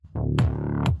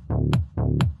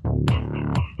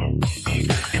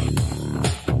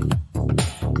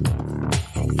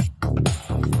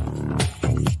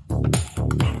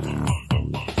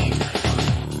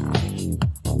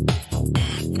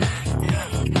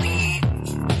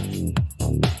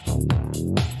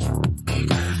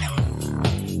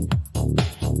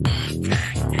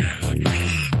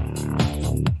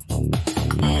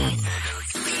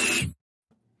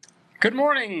Good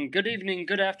morning, good evening,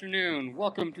 good afternoon.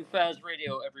 Welcome to Faz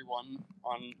Radio, everyone,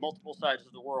 on multiple sides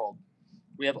of the world.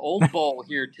 We have Old Bull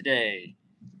here today,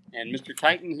 and Mr.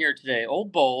 Titan here today.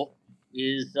 Old Bull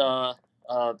is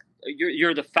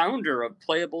you're the founder of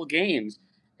Playable Games,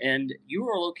 and you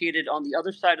are located on the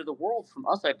other side of the world from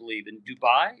us, I believe, in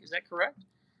Dubai. Is that correct?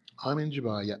 I'm in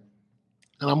Dubai, yeah,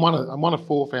 and I'm one of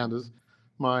four founders.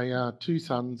 My two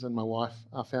sons and my wife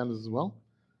are founders as well,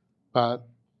 but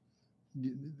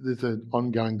there's an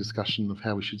ongoing discussion of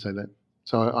how we should say that.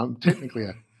 So I'm technically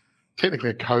a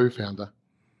co-founder,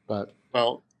 but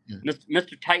yeah.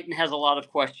 Mr. Titan has a lot of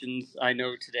questions I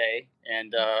know today,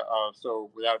 and so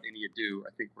without any ado, I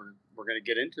think we're going to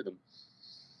get into them.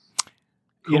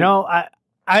 Cool. You know,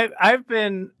 I've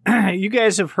been you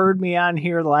guys have heard me on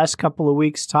here the last couple of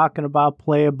weeks talking about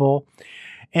Playable,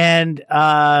 and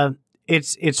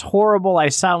it's horrible. I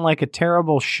sound like a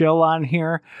terrible shill on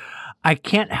here. I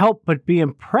can't help but be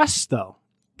impressed, though.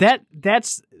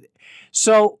 That's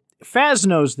so Faz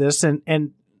knows this,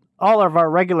 and all of our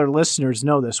regular listeners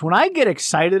know this. When I get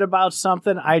excited about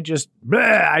something, I just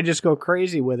go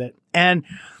crazy with it, and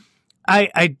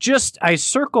I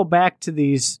circle back to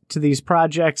these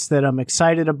projects that I'm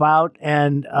excited about,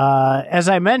 and as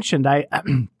I mentioned, I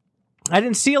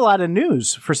didn't see a lot of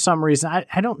news for some reason.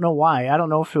 I don't know why. I don't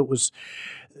know if it was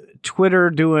Twitter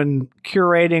doing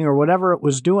curating or whatever it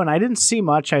was doing. I didn't see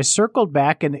much. I circled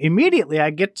back, and immediately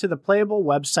I get to the Playable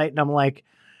website, and I'm like,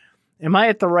 am I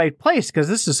at the right place? Because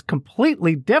this is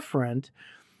completely different.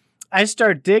 I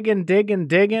start digging,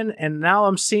 and now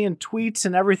I'm seeing tweets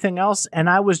and everything else, and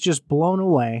I was just blown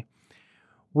away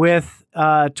with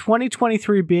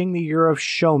 2023 being the year of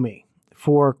Show Me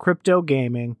for crypto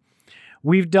gaming.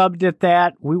 We've dubbed it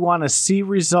that. We want to see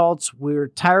results. We're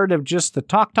tired of just the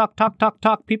talk.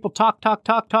 People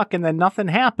talk, and then nothing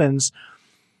happens.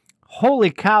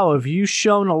 Holy cow, have you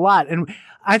shown a lot. And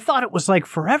I thought it was like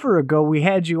forever ago we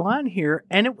had you on here,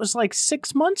 and it was like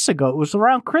 6 months ago. It was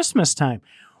around Christmas time.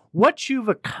 What you've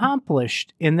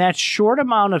accomplished in that short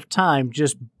amount of time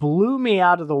just blew me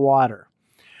out of the water.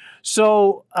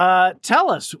 So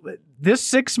tell us, this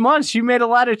 6 months, you made a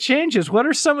lot of changes. What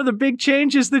are some of the big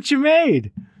changes that you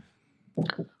made?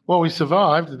 Well, we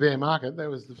survived the bear market. That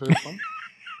was the first one.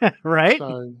 Right.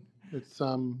 So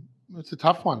it's a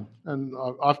tough one. And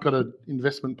I've got an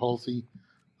investment policy.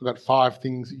 I've got 5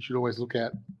 things that you should always look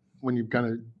at when you're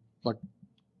going to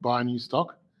buy a new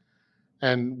stock.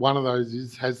 And one of those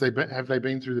is, have they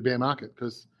been through the bear market?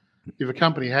 Because if a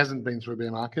company hasn't been through a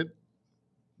bear market,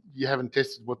 you haven't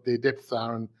tested what their depths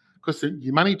are, and because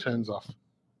your money turns off.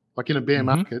 Like in a bear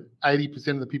market, 80%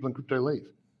 of the people in crypto leave.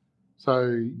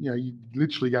 So, you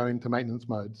literally go into maintenance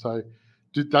mode. So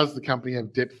does the company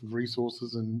have depth of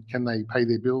resources, and can they pay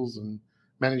their bills and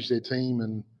manage their team?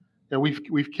 And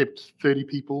we've kept 30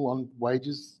 people on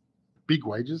wages, big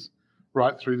wages,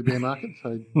 right through the bear market.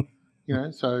 So,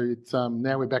 so it's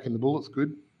now we're back in the bull. It's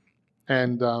good.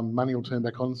 And money will turn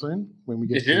back on soon when we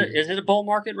get Is it a bull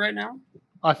market right now?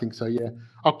 I think so, yeah.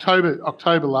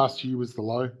 October last year was the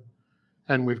low,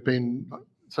 and we've been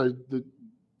the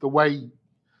way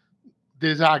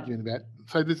there's argument about.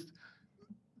 So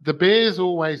the bears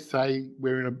always say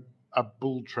we're in a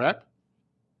bull trap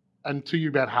until you're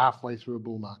about halfway through a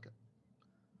bull market,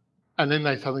 and then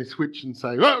they suddenly switch and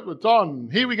say, "Oh, it's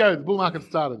on! Here we go! The bull market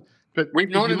started." But we've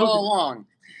known it all along.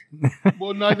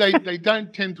 Well, no, they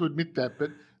don't tend to admit that,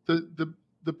 but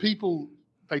the people,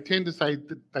 they tend to say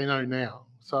that they know now.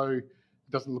 So it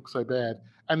doesn't look so bad.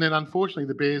 And then, unfortunately,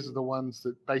 the bears are the ones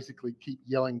that basically keep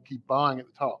yelling, keep buying at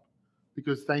the top,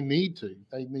 because they need to.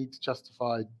 They need to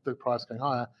justify the price going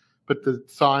higher. But the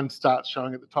sign starts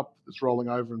showing at the top that it's rolling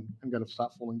over and going to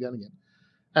start falling down again.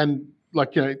 And, I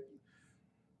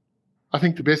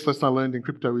think the best lesson I learned in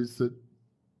crypto is that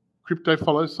crypto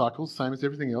follows cycles, same as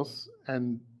everything else.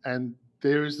 And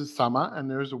there is a summer and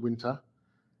there is a winter.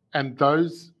 And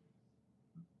those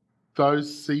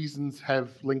seasons have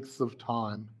lengths of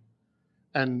time,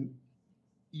 and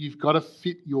you've got to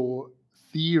fit your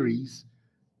theories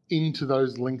into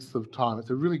those lengths of time. It's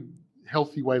a really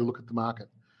healthy way to look at the market.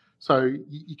 So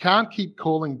you can't keep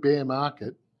calling bear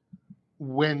market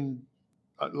when,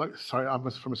 sorry, I'm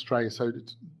from Australia, so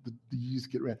the years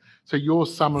get around. So your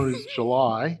summer is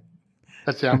July.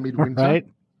 That's our midwinter. Right.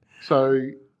 So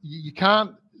you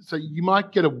can't. So you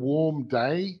might get a warm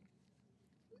day.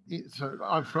 So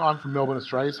I'm from Melbourne,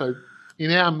 Australia. So in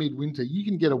our midwinter, you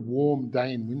can get a warm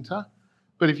day in winter,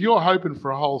 but if you're hoping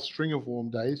for a whole string of warm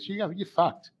days, you're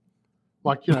fucked.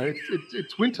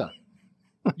 It's winter.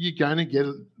 You're going to get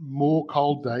more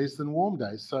cold days than warm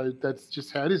days. So that's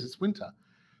just how it is. It's winter.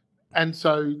 And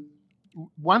so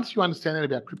once you understand that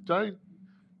about crypto,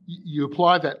 you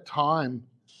apply that time,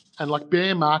 and like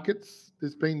bear markets,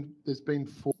 there's been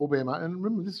 4 bear markets, and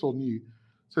remember this is all new.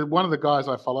 So one of the guys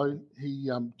I follow, he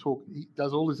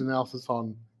does all his analysis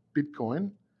on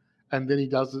Bitcoin, and then he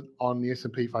does it on the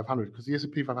S&P 500 because the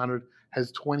S&P 500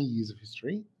 has 20 years of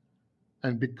history,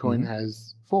 and Bitcoin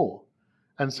has 4.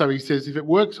 And so he says if it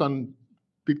works on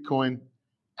Bitcoin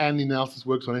and the analysis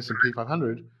works on S&P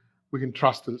 500, we can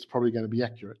trust that it's probably going to be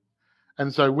accurate.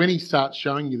 And so when he starts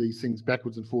showing you these things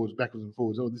backwards and forwards,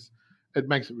 it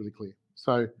makes it really clear.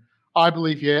 So I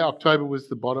believe, October was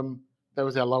the bottom. That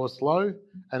was our lowest low.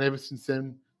 And ever since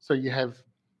then, so you have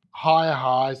higher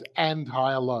highs and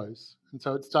higher lows. And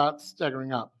so it starts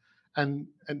staggering up. And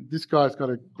this guy's got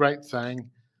a great saying,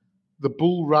 the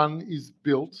bull run is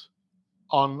built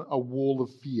on a wall of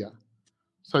fear.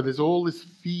 So there's all this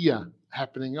fear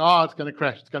happening. Oh, it's going to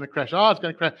crash. It's going to crash. Oh, it's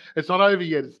going to crash. It's not over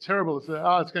yet. It's terrible. It's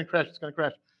going to crash. It's going to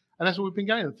crash. And that's what we've been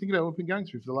going. Think about what we've been going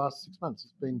through for the last 6 months.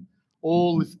 It's been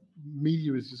all this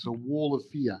media is just a wall of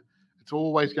fear. It's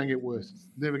always going to get worse. It's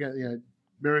never going to,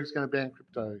 America's going to ban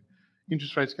crypto.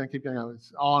 Interest rates are going to keep going up.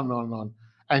 It's on and on and on.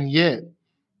 And yet,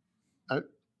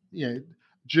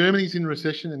 Germany's in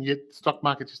recession, and yet the stock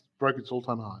market just broke its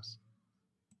all-time highs.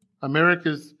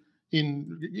 America's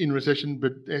in recession,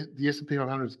 but the S&P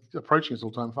 500 is approaching its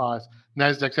all-time highs.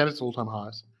 Nasdaq's at its all-time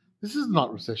highs. This is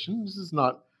not recession. This is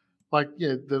not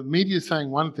the media is saying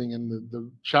one thing and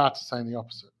the charts are saying the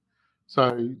opposite.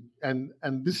 So and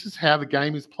this is how the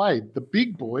game is played. The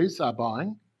big boys are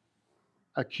buying,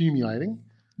 accumulating.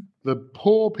 The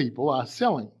poor people are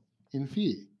selling in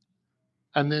fear.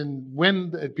 And then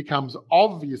when it becomes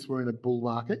obvious we're in a bull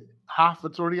market, half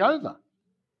of it's already over.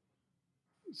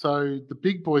 So the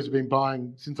big boys have been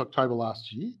buying since October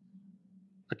last year,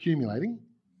 accumulating,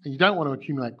 and you don't want to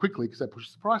accumulate quickly because that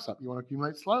pushes the price up. You want to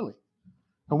accumulate slowly.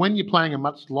 And when you're playing a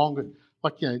much longer,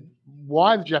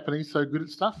 why are the Japanese so good at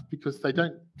stuff? Because they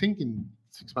don't think in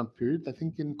 6-month periods, they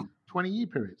think in 20-year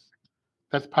periods.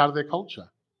 That's part of their culture.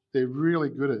 They're really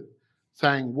good at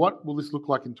saying, what will this look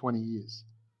like in 20 years?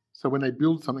 So when they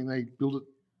build something, they build it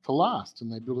to last and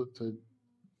they build it to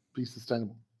be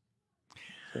sustainable.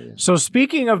 So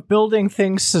speaking of building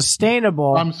things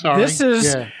sustainable, I'm sorry.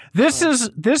 This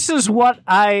is what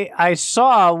I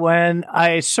saw when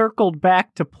I circled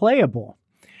back to Playable,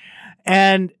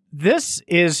 and this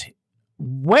is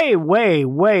way, way,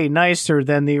 way nicer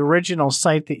than the original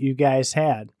site that you guys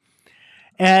had.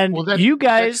 And you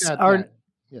guys are,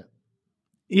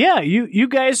 you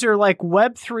guys are like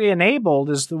Web3 enabled,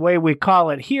 is the way we call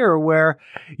it here, where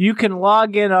you can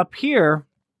log in up here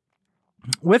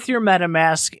with your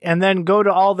MetaMask and then go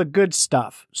to all the good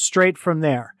stuff straight from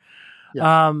there.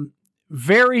 Yeah.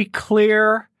 Very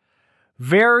clear,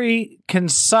 very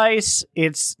concise.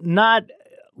 It's not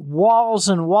walls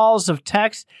and walls of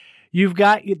text. You've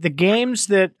got the games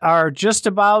that are just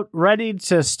about ready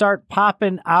to start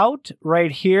popping out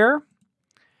right here.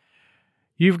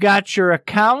 You've got your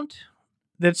account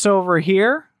that's over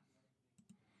here.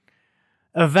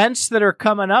 Events that are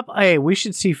coming up. Hey, we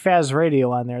should see Faz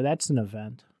Radio on there. That's an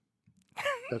event.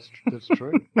 That's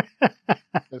true.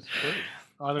 That's true.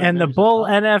 And the Bull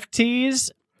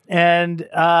NFTs and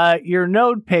your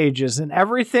node pages, and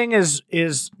everything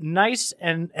is nice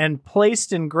and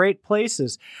placed in great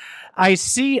places. I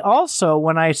see also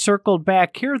when I circled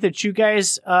back here that you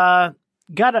guys got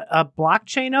a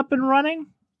blockchain up and running.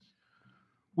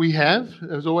 We have.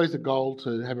 It was always a goal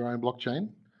to have our own blockchain.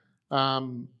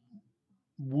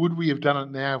 Would we have done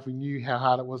it now if we knew how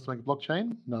hard it was to make a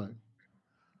blockchain? No.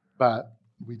 But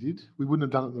we did. We wouldn't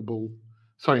have done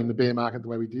it in the bear market the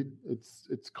way we did.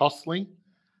 It's costly.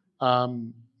 Our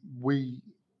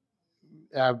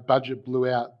budget blew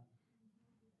out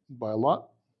by a lot,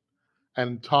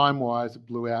 and time-wise it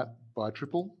blew out by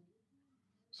triple.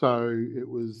 So it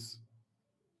was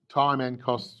time and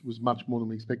cost was much more than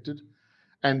we expected,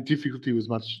 and difficulty was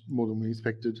much more than we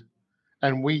expected.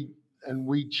 And we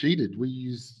cheated. We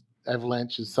used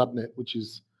Avalanche's subnet,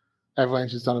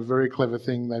 Avalanche has done a very clever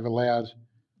thing. They've allowed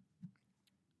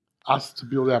us to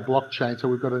build our blockchain. So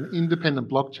we've got an independent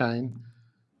blockchain,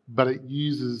 but it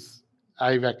uses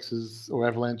AVAX's or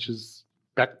Avalanche's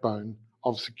backbone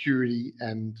of security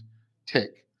and tech.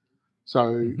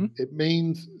 So it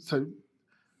means,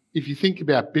 if you think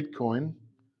about Bitcoin,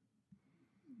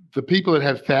 the people that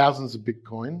have thousands of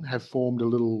Bitcoin have formed a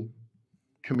little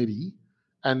committee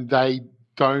and they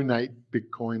donate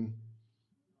Bitcoin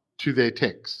to their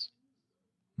techs.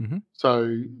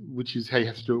 So, which is how you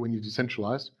have to do it when you're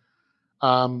decentralized.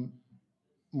 When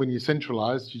you're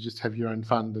centralized, you just have your own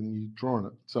fund and you draw on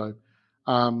it. So,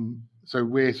 so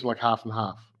we're sort of like half and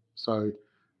half. So,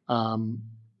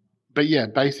 but yeah,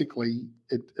 basically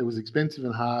it was expensive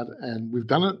and hard, and we've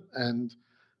done it, and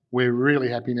we're really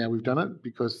happy now we've done it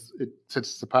because it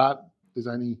sets us apart. There's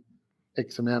only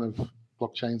X amount of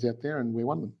blockchains out there, and we're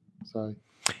one of them. So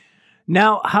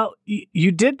now, how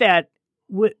you did that?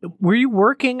 Were you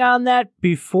working on that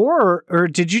before, or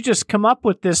did you just come up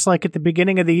with this like at the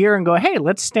beginning of the year and go, "Hey,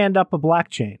 let's stand up a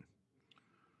blockchain"?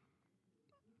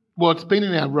 Well, it's been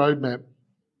in our roadmap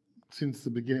since the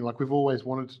beginning. Like we've always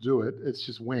wanted to do it. It's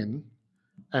just when.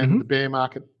 And the bear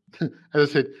market, as I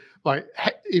said, like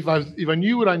if I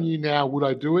knew what I knew now, would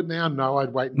I do it now? No,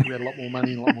 I'd wait until we had a lot more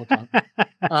money and a lot more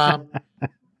time.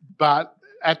 But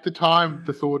at the time,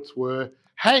 the thoughts were,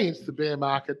 hey, it's the bear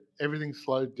market. Everything's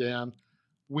slowed down.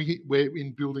 We're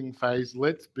in building phase.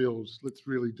 Let's build. Let's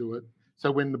really do it.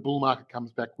 So when the bull market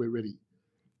comes back, we're ready.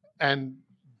 And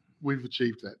we've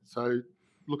achieved that. So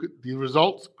look at the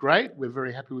results. Great. We're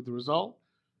very happy with the result.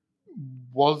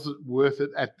 Was it worth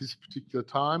it at this particular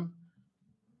time?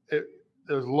 There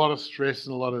was a lot of stress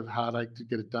and a lot of heartache to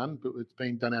get it done, but it's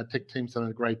been done. Our tech team's done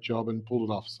a great job and pulled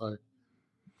it off. So,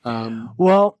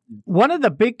 well, one of the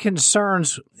big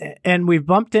concerns, and we've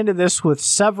bumped into this with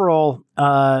several,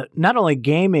 not only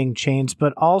gaming chains,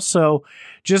 but also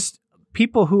just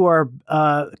people who are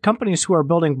companies who are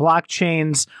building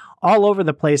blockchains all over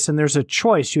the place. And there's a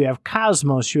choice. You have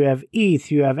Cosmos, you have ETH,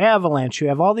 you have Avalanche, you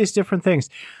have all these different things.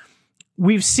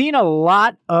 We've seen a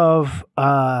lot of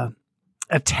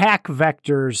attack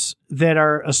vectors that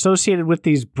are associated with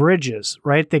these bridges,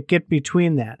 right, that get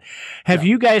between that. Have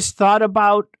you guys thought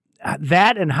about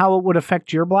that and how it would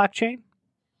affect your blockchain?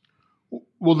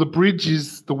 Well, the bridge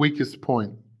is the weakest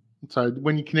point. So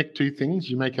when you connect two things,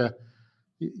 you make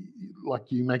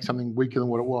something weaker than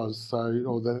what it was.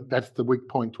 So, that's the weak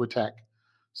point to attack.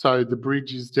 So the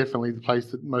bridge is definitely the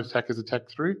place that most hackers attack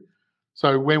through.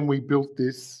 So when we built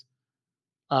this,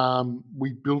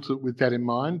 we built it with that in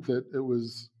mind, that it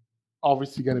was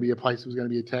obviously going to be a place that was going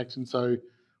to be attacked. And so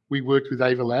we worked with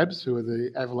Ava Labs, who are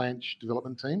the Avalanche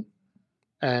development team,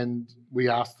 and we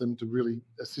asked them to really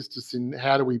assist us in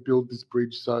how do we build this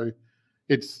bridge so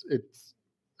it's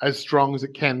as strong as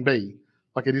it can be.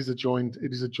 Like it is a joined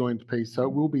piece. So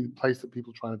it will be the place that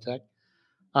people try and attack.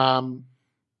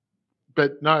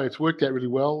 But no, it's worked out really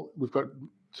well. We've got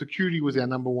security was our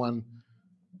number one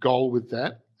goal with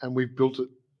that, and we've built it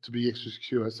to be extra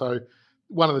secure. So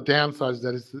one of the downsides of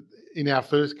that is that in our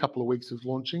first couple of weeks of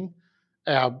launching,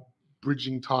 our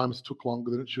bridging times took longer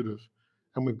than it should have.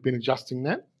 And we've been adjusting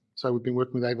that. So we've been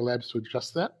working with Ava Labs to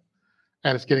adjust that.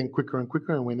 And it's getting quicker and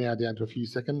quicker, and we're now down to a few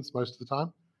seconds most of the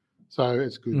time. So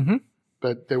it's good.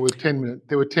 But there were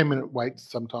 10-minute waits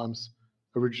sometimes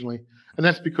originally. And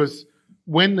that's because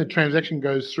when the transaction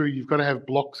goes through, you've got to have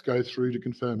blocks go through to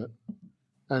confirm it.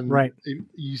 And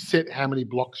you set how many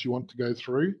blocks you want to go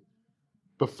through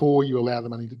before you allow the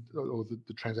money or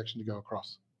the transaction to go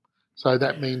across. So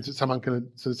that means that someone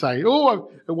can sort of say,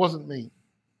 oh, it wasn't me.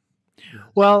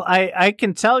 Well, I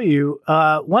can tell you,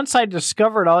 once I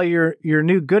discovered all your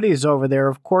new goodies over there,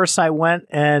 of course, I went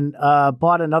and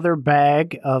bought another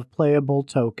bag of Playable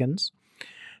tokens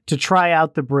to try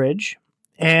out the bridge.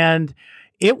 And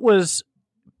it was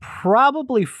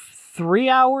probably 3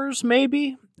 hours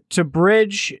maybe to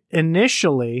bridge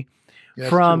initially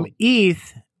from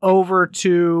ETH over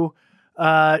to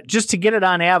just to get it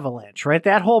on Avalanche, right?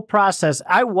 That whole process,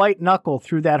 I white knuckle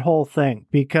through that whole thing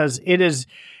because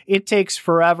it takes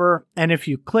forever. And if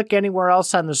you click anywhere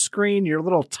else on the screen, your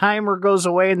little timer goes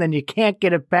away and then you can't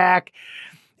get it back.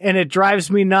 And it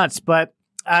drives me nuts. But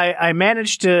I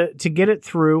managed to get it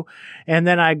through. And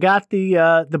then I got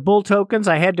the bull tokens.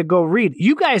 I had to go read.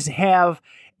 You guys have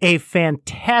a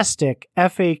fantastic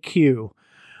FAQ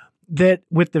that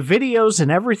with the videos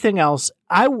and everything else,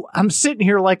 I'm sitting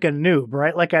here like a noob,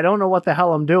 right? Like I don't know what the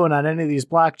hell I'm doing on any of these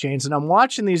blockchains. And I'm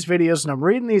watching these videos and I'm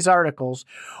reading these articles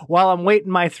while I'm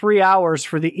waiting my 3 hours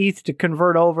for the ETH to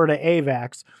convert over to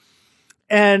AVAX.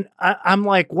 And I'm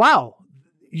like, wow,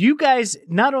 you guys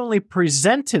not only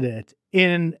presented it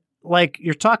in like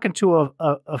you're talking to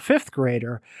a fifth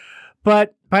grader,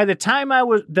 but by the time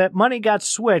that money got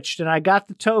switched and I got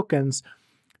the tokens,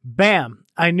 bam,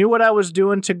 I knew what I was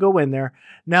doing to go in there.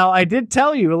 Now, I did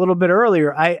tell you a little bit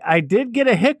earlier, I did get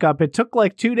a hiccup. It took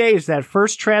like 2 days, that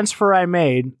first transfer I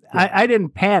made. Yeah. I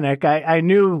didn't panic. I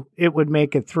knew it would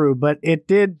make it through, but it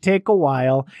did take a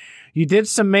while. You did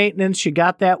some maintenance. You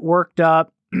got that worked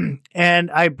up.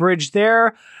 And I bridged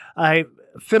there. I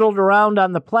fiddled around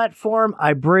on the platform.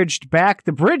 I bridged back.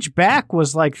 The bridge back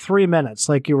was like 3 minutes,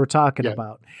 like you were talking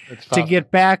about, to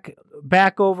get back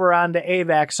over onto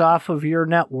AVAX off of your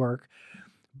network.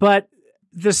 But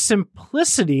the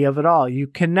simplicity of it all, you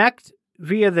connect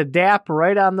via the DApp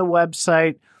right on the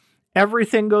website.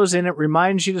 Everything goes in. It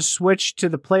reminds you to switch to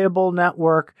the Playable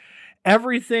network.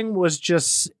 Everything was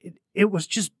just, it was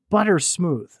just butter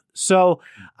smooth. So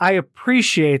I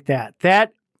appreciate that.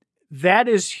 That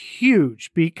is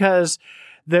huge, because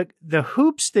the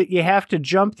hoops that you have to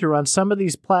jump through on some of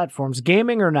these platforms,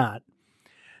 gaming or not,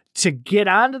 to get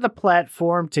onto the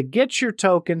platform, to get your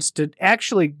tokens, to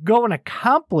actually go and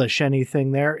accomplish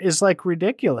anything there is like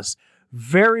ridiculous.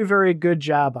 Very, very good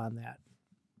job on that.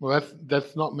 Well,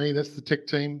 that's not me. That's the tech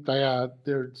team. They're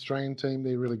an Australian team.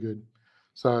 They're really good.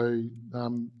 So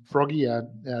Froggy, our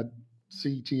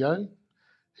CTO,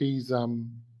 he's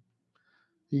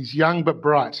young but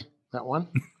bright. That one.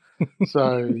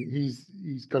 So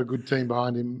he's got a good team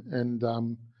behind him,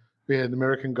 and we had an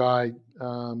American guy.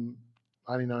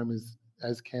 I only know him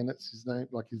as Ken. That's his name,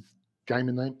 like his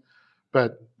gamer name.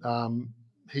 But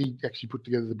he actually put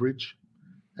together the bridge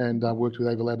and worked with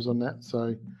Ava Labs on that.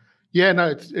 So yeah,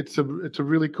 no, it's a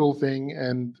really cool thing,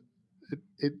 and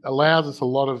it allows us a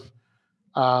lot of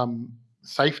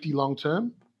safety long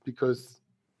term, because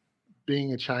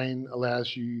being a chain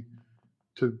allows you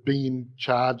to be in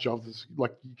charge of this.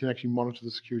 Like, you can actually monitor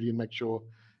the security and make sure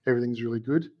everything's really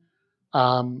good,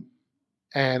 and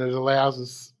it allows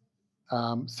us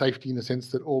safety in the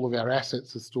sense that all of our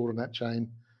assets are stored on that chain.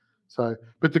 So,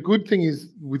 but the good thing is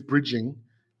with bridging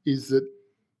is that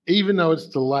even though it's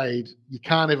delayed, you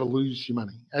can't ever lose your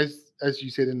money. As you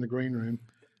said in the green room,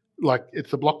 like,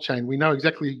 it's a blockchain. We know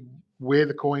exactly where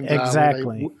the coins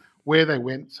Exactly. are, where they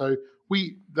went. So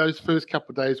those first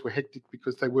couple of days were hectic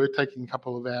because they were taking a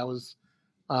couple of hours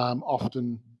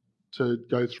often to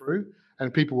go through,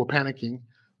 and people were panicking.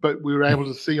 But we were able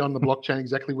to see on the blockchain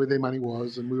exactly where their money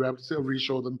was, and we were able to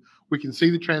reassure them. We can see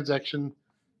the transaction,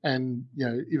 and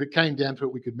if it came down to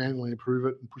it, we could manually approve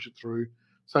it and push it through.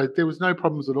 So there was no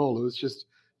problems at all. It was just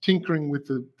tinkering with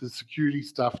the security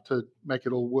stuff to make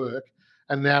it all work.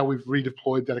 And now we've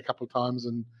redeployed that a couple of times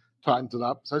and tightened it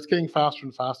up. So it's getting faster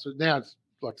and faster. Now it's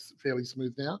like fairly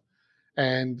smooth now.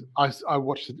 And I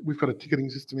watched it. We've got a ticketing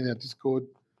system in our Discord.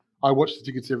 I watch the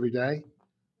tickets every day,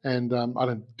 and I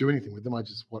don't do anything with them. I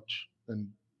just watch, and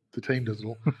the team does it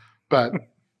all. But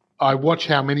I watch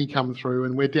how many come through,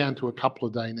 and we're down to a couple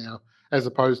a day now, as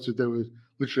opposed to there was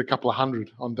literally a couple of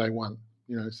hundred on day one.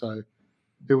 So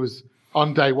it was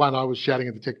on day one. I was shouting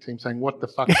at the tech team saying, "What the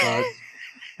fuck, guys?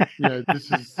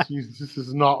 This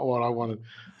is not what I wanted."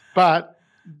 But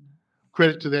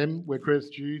credit to them, where credit's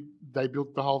due. They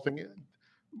built the whole thing.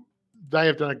 They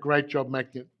have done a great job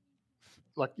making it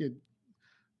like it.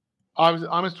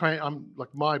 I'm trained. I'm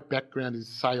like, my background is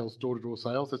sales, door-to-door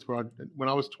sales. That's where when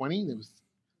I was 20, that was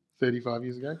 35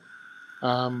 years ago.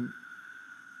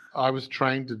 I was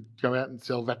trained to go out and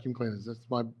sell vacuum cleaners. That's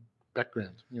my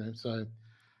background. So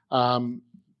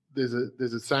there's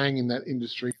a saying in that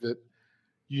industry that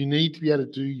you need to be able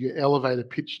to do your elevator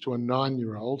pitch to a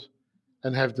 9-year-old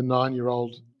and have the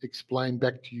 9-year-old explain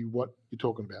back to you what you're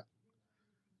talking about.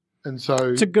 And so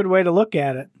it's a good way to look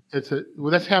at it.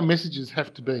 That's how messages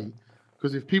have to be,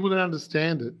 because if people don't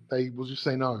understand it, they will just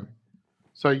say no.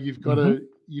 So you've got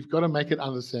to make it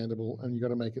understandable, and you've got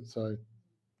to make it so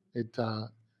it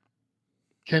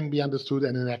can be understood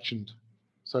and enactioned.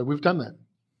 So we've done that,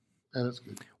 and it's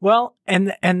good. Well,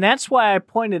 and that's why I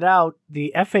pointed out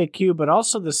the FAQ, but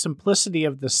also the simplicity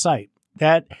of the site.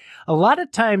 That a lot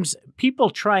of times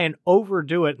people try and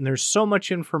overdo it, and there's so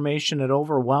much information it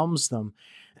overwhelms them.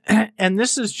 And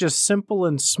this is just simple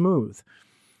and smooth.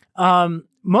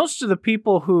 Most of the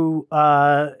people who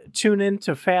tune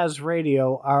into Faz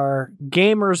Radio are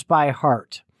gamers by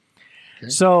heart. Okay.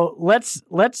 So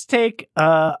let's take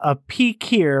a peek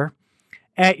here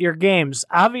at your games.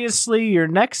 Obviously, your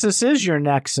Nexus is your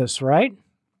Nexus, right?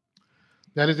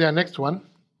 That is our next one.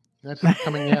 That's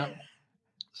coming out.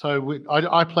 So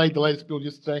I played the latest build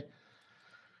yesterday,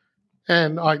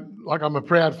 and I'm a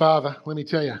proud father. Let me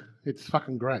tell you, it's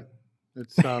fucking great.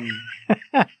 It's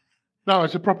no,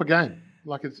 it's a proper game.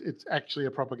 Like, it's actually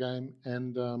a proper game,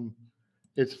 and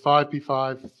it's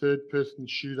 5v5 third-person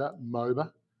shooter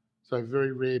MOBA. So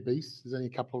very rare beast. There's only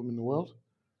a couple of them in the world,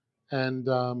 and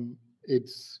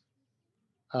it's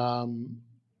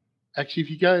actually,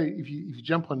 if you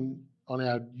jump on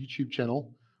our YouTube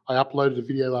channel, I uploaded a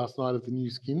video last night of the new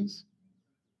skins,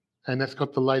 and that's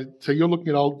got the latest. So you're looking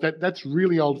at old. That's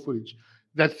really old footage.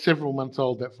 That's several months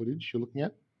old. That footage you're looking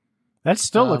at. That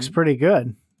still looks pretty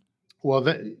good. Well,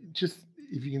 if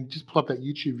you can just pull up that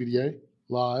YouTube video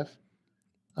live.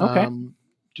 Okay.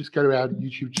 Just go to our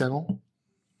YouTube channel.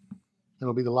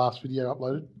 It'll be the last video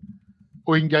uploaded.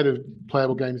 Or you can go to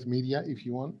Playable Games Media if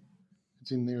you want.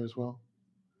 It's in there as well.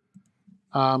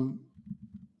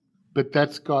 but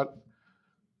that's got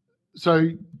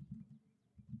so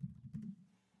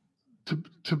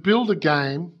to build a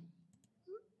game.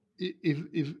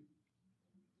 If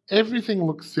everything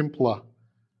looks simpler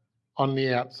on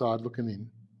the outside looking in,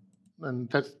 and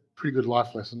that's a pretty good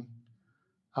life lesson.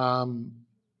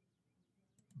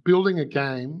 Building a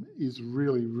game is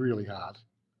really, really hard.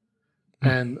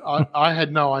 And I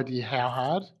had no idea how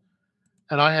hard,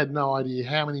 and I had no idea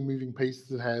how many moving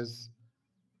pieces it has.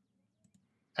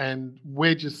 And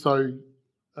we're just so,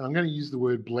 I'm going to use the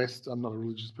word blessed. I'm not a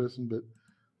religious person, but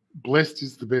blessed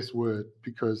is the best word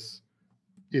because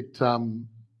it, so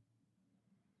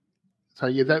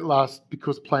yeah, that last,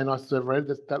 because Play Nice is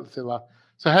overrated, that's the last.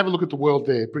 So have a look at the world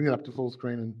there, bring it up to full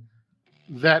screen, and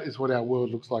that is what our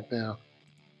world looks like now.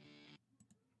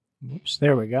 Oops,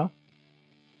 there we go.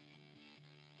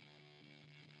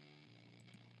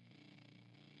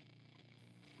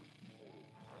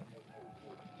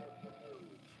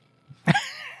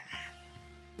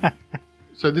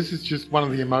 So this is just one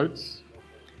of the emotes.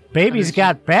 Baby's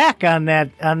got back on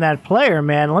that player,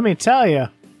 man. Let me tell you.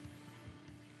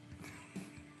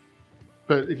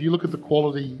 But if you look at the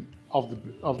quality of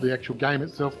the actual game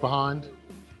itself behind,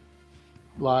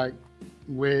 like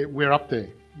we're up there.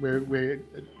 We're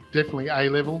definitely A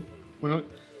level. We're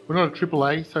not a triple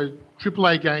A. So triple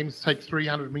A games take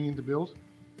 300 million to build.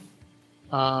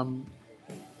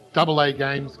 Double A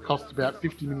games cost about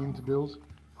 50 million to build,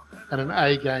 and an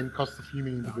A game costs a few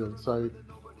million to build. So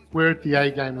we're at the A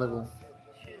game level.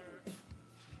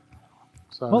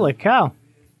 So Holy cow!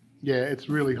 yeah, it's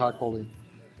really high quality,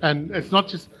 and it's not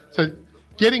just so.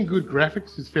 Getting good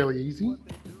graphics is fairly easy.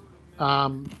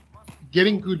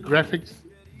 Getting good graphics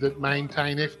that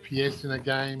maintain FPS in a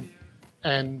game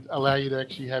and allow you to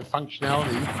actually have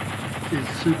functionality is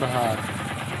super hard.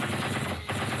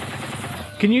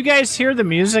 Can you guys hear the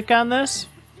music on this?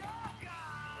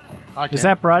 Is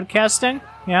that broadcasting?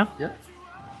 Yeah. Yep.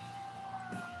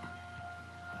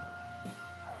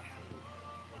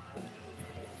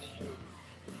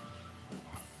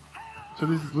 So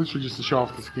this is literally just to show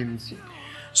off the skins.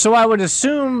 So I would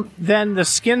assume then the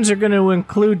skins are going to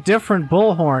include different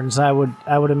bullhorns. I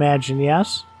would imagine,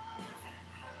 yes.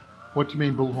 What do you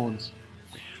mean bullhorns?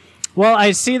 Well,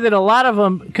 I see that a lot of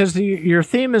them, because your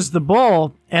theme is the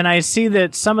bull, and I see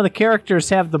that some of the characters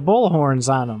have the bullhorns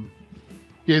on them.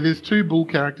 Yeah, there's 2 bull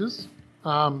characters.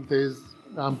 There's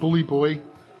Bully Boy,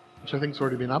 which I think's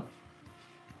already been up,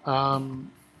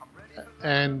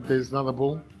 and there's another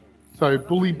bull. So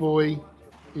Bully Boy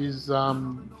is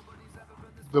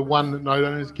the one that node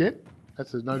owners get.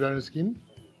 That's a node owner skin.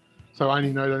 So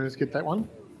only node owners get that one.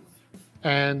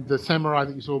 And the samurai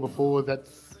that you saw before,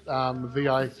 that's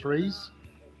VI3s.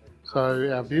 So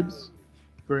our Vibs,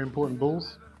 very important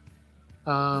bulls.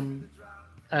 And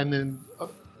then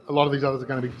a lot of these others are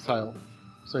going to be for sale.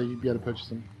 So you'd be able to purchase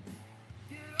them.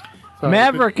 So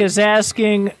Maverick is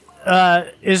asking,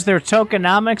 is there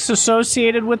tokenomics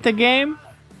associated with the game?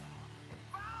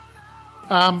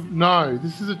 No,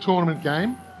 this is a tournament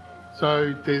game,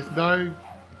 so there's no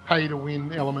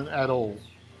pay-to-win element at all.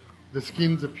 The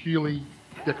skins are purely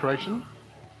decoration,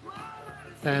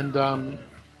 and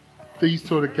these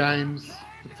sort of games,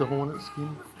 it's a Hornet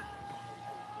skin.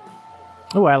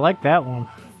 Oh, I like that one.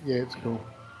 Yeah, it's cool.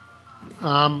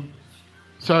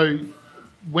 So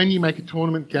when you make a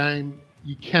tournament game,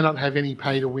 you cannot have any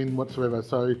pay-to-win whatsoever.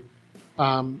 So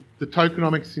the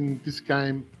tokenomics in this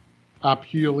game are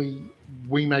purely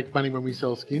we make money when we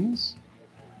sell skins,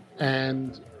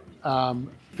 and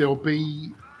there'll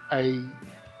be a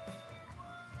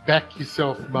back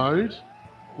yourself mode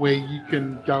where you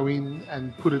can go in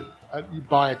and you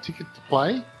buy a ticket to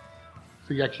play.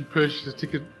 So you actually purchase a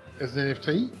ticket as an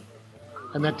NFT,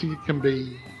 and that ticket can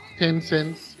be 10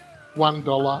 cents,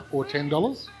 $1 or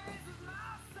 $10.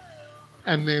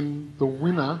 And then the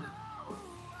winner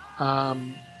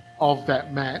of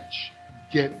that match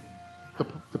get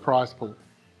the prize pool.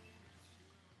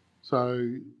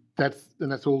 So that's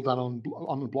all done on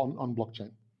blockchain.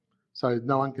 So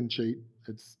no one can cheat.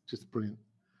 It's just brilliant.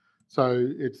 So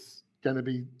it's going to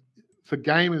be for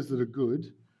gamers that are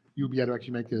good. You'll be able to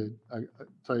actually make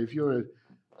so if you're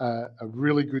a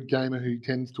really good gamer who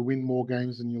tends to win more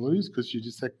games than you lose because you're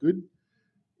just that good,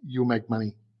 you'll make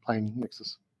money playing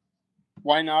Nexus.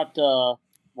 Why not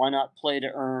play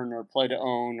to earn or play to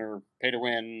own or pay to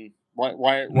win?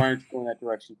 Why aren't you going that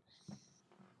direction?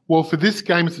 Well, for this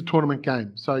game, it's a tournament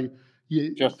game. So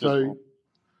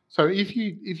so if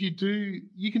you do,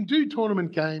 you can do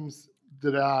tournament games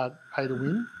that are pay to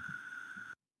win.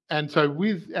 And so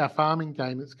with our farming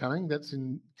game that's coming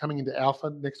into alpha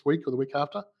next week or the week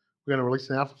after, we're going to release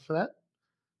an alpha for that.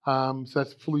 So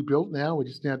that's fully built now. We're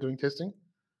just now doing testing.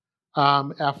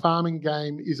 Our farming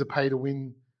game is a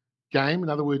pay-to-win game. In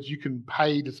other words, you can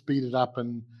pay to speed it up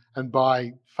and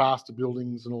buy faster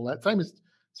buildings and all that. Same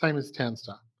as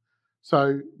Townstar.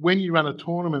 So when you run a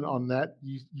tournament on that,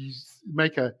 you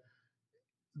make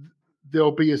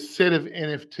there'll be a set of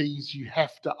NFTs you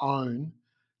have to own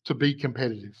to be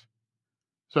competitive.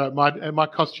 So it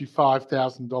might cost you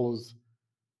 $5,000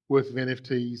 worth of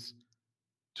NFTs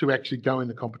to actually go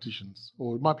into competitions,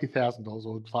 or it might be $1,000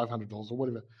 or $500 or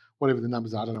whatever the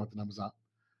numbers are. I don't know what the numbers are.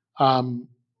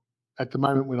 At the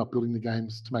moment, we're not building the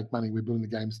games to make money. We're building the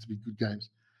games to be good games.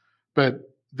 But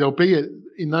there'll be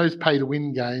in those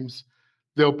pay-to-win games,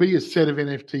 there'll be a set of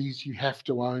NFTs you have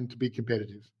to own to be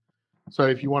competitive. So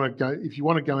if you want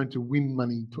to go into win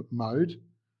money mode,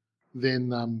 then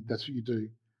that's what you do.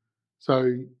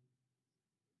 So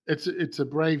it's a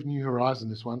brave new horizon,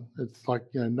 this one. It's like,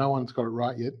 no one's got it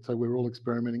right yet. So we're all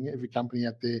experimenting. Every company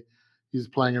out there is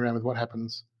playing around with what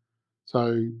happens.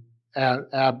 So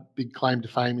our big claim to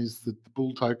fame is that the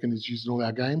Bull token is used in all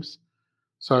our games.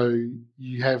 So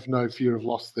you have no fear of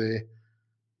loss there.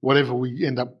 Whatever we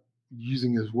end up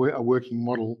using as a working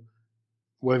model,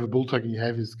 whatever Bull token you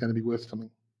have is going to be worth something.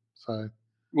 So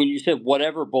when you said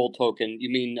whatever Bull token, you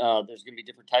mean there's going to be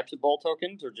different types of Bull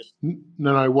tokens, or just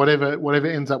no? Whatever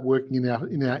ends up working in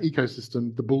our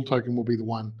ecosystem, the Bull token will be the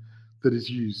one that is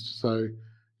used. So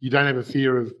you don't have a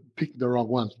fear of picking the wrong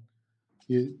one.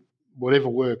 Whatever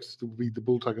works will be the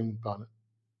Bull token on it.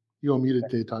 You're muted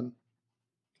there, Titan.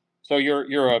 So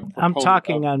you're a I'm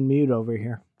talking on mute over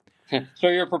here. So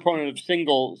you're a proponent of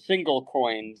single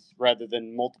coins rather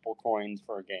than multiple coins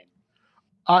for a game.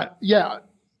 Yeah.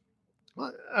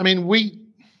 I mean,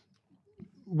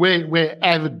 we're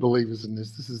avid believers in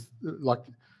this. This is like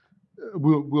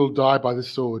we'll die by this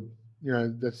sword.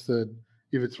 That's if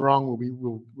it's wrong,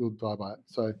 we'll die by it.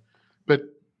 So, but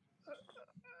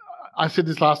I said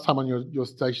this last time on your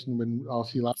station when I was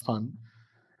here last time.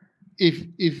 If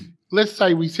let's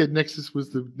say we said Nexus was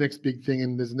the next big thing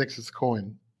and there's a Nexus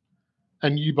coin,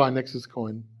 and you buy Nexus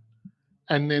coin,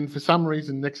 and then for some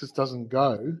reason Nexus doesn't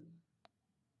go,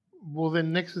 well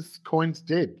then Nexus coin's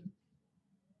dead.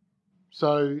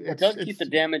 So it does keep the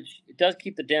damage. It does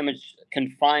keep the damage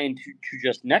confined to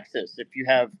just Nexus. If you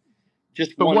have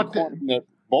just one coin, the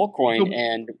Bull coin,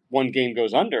 and one game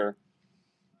goes under.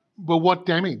 Well, what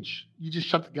damage? You just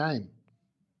shut the game.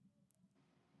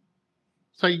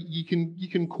 So you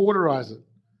can cauterize it.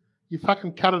 You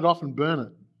fucking cut it off and burn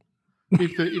it.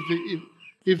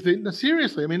 No,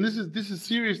 seriously, I mean this is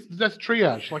serious. That's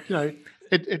triage. Like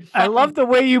I love the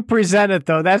way you present it,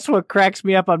 though. That's what cracks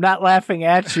me up. I'm not laughing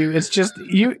at you. It's just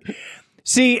you.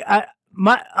 See,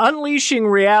 my unleashing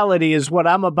reality is what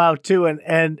I'm about to,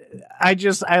 and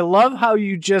I love how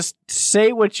you just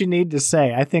say what you need to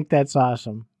say. I think that's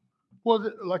awesome. Well,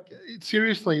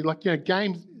 seriously,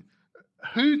 games.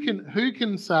 Who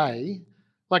can say,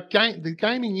 the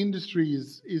gaming industry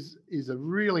is a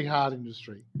really hard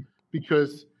industry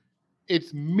because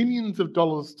it's millions of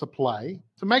dollars to play.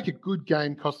 To make a good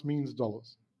game costs millions of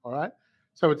dollars, all right?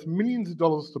 So it's millions of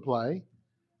dollars to play,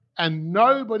 and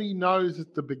nobody knows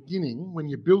at the beginning when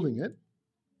you're building it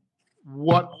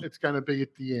what it's going to be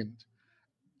at the end.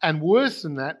 And worse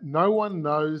than that, no one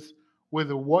knows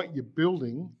whether what you're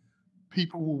building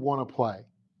people will want to play.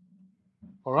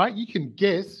 All right? You can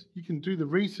guess, you can do the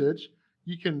research,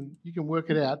 you can work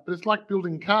it out, but it's like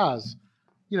building cars.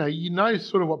 You know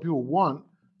sort of what people want,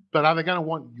 but are they going to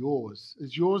want yours?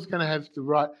 Is yours going to have the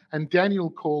right? And Daniel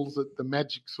calls it the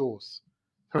magic sauce.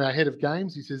 For our head of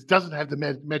games, he says, does it have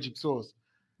the magic sauce?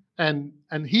 And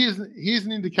here's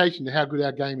an indication to how good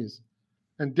our game is.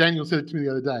 And Daniel said it to me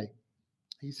the other day.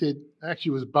 He said,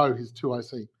 actually it was Bo, his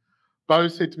 2IC. Bo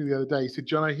said to me the other day, he said,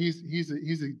 Jono,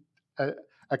 here's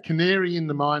a canary in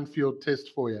the minefield test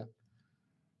for you.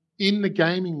 In the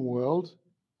gaming world,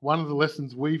 one of the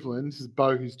lessons we've learned, this is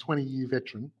Bo, who's 20-year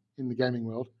veteran in the gaming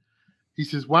world. He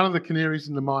says, one of the canaries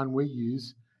in the mine we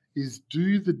use is,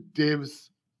 do the devs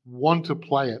want to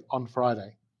play it on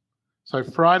Friday? So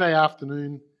Friday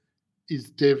afternoon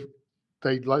is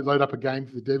they load up a game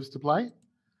for the devs to play.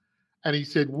 And he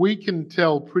said, we can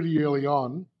tell pretty early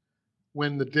on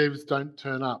when the devs don't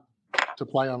turn up to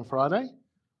play on Friday,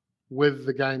 whether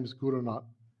the game's good or not.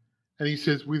 And he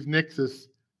says, with Nexus,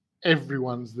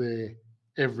 everyone's there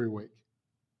every week.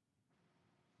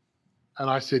 And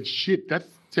I said, shit, that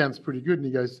sounds pretty good. And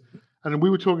he goes, and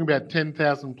we were talking about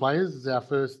 10,000 players as our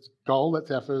first goal. That's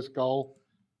our first goal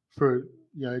for,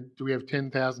 do we have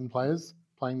 10,000 players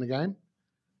playing the game?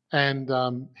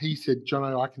 And he said,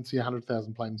 Jono, I can see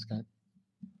 100,000 playing this game.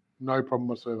 No problem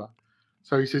whatsoever.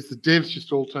 So he says the devs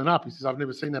just all turn up. He says, I've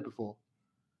never seen that before.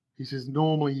 He says,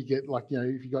 normally you get like,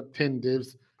 if you've got 10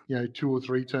 devs, 2 or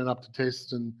 3 turn up to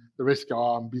test and the rest go,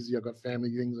 I'm busy, I've got family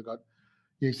things,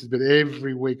 he says, but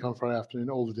every week on Friday afternoon,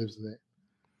 all the devs are there.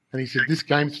 And he said, this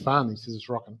game's fun. He says, it's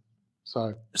rocking.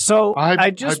 So I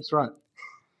hope it's right.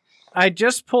 I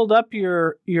just pulled up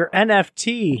your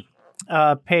NFT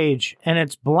page and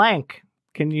it's blank.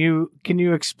 Can you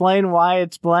explain why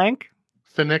it's blank?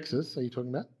 For Nexus, are you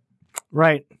talking about?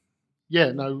 Right.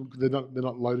 Yeah, no, they're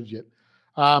not loaded yet.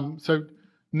 So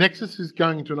Nexus is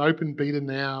going into an open beta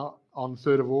now on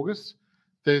 3rd of August.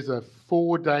 There's a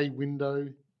 4-day window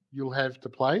you'll have to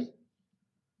play,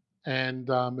 and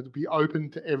it'll be open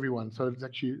to everyone. So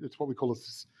it's what we call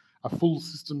a full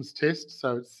systems test.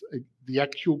 So it's the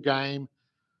actual game.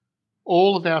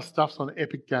 All of our stuff's on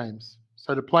Epic Games.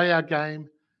 So to play our game,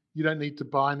 you don't need to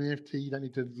buy an NFT. You don't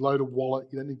need to load a wallet.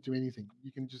 You don't need to do anything.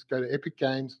 You can just go to Epic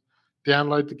Games,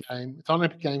 download the game. It's on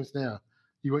Epic Games now.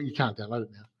 You can't download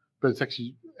it now, but it's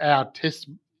actually our test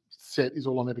set is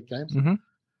all on Epic Games. Mm-hmm.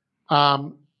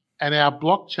 And our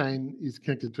blockchain is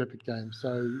connected to Epic Games.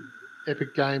 So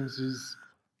Epic Games is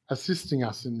assisting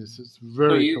us in this. It's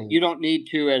very cool. You don't need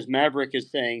to, as Maverick is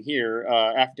saying here,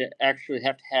 have to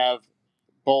have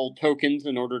Bull tokens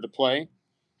in order to play.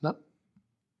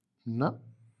 No.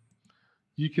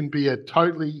 You can be a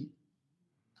totally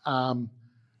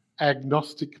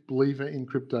agnostic believer in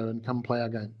crypto and come play our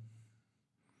game.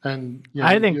 And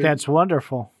I think that's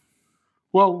wonderful.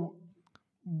 Well,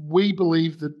 we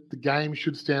believe that the game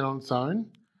should stand on its own.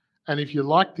 And if you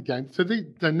like the game, so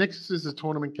the Nexus is a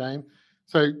tournament game.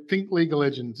 So think League of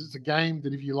Legends. It's a game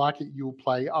that if you like it, you'll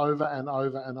play over and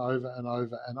over and over and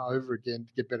over and over again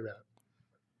to get better at it.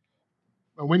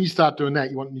 And when you start doing that,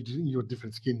 you want a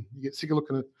different skin. You get sick of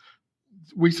looking at.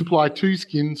 We supply 2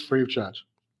 skins free of charge.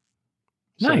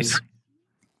 Nice. So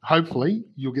hopefully,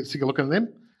 you'll get sick of looking at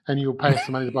them, and you'll pay us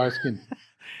some money to buy a skin.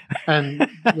 And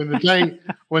when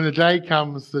the day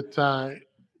comes that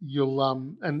you'll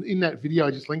and in that video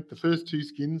I just linked, the first 2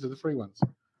 skins are the free ones.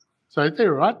 So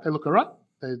they're all right. They look all right.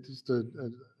 They're just a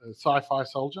sci-fi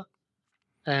soldier,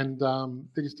 and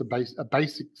they're just a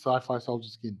basic sci-fi soldier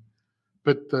skin.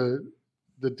 But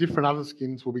the different other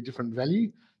skins will be different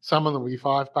value. Some of them will be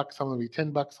 $5, some of them will be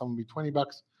 $10, some will be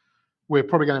 $20. We're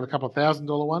probably going to have a couple of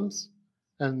 $1,000 ones,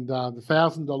 and the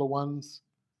 $1,000 ones,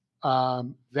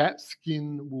 that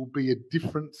skin will be a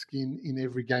different skin in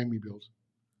every game we build.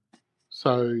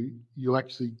 So you'll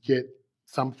actually get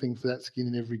something for that skin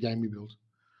in every game we build.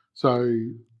 So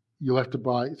you'll have to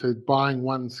buying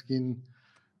one skin,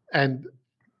 and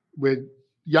where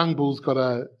Young Bull's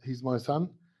he's my son,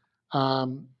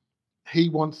 he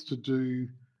wants to do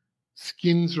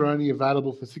skins are only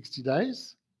available for 60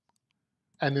 days.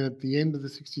 And then at the end of the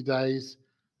 60 days,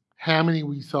 how many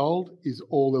we sold is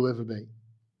all there'll ever be.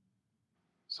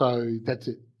 So that's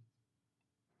it.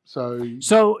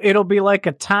 So it'll be like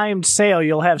a timed sale.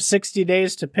 You'll have 60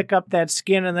 days to pick up that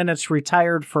skin, and then it's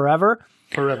retired forever.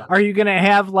 Forever. Are you going to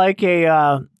have like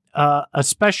a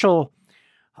special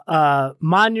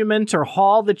monument or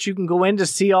hall that you can go in to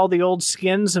see all the old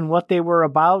skins and what they were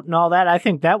about and all that? I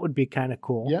think that would be kind of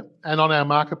cool. Yeah, and on our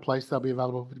marketplace, they'll be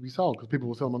available to be sold because people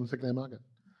will sell them on the secondary market.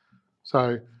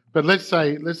 So, but let's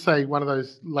say one of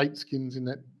those late skins in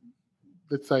that.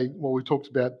 Let's say, we talked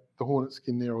about the Hornet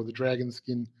skin there or the Dragon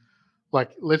skin.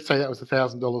 Like, let's say that was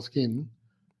 $1,000 skin,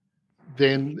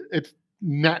 then it's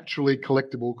naturally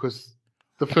collectible because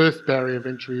the first barrier of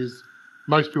entry is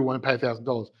most people won't pay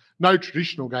 $1,000. No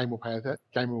traditional gamer will pay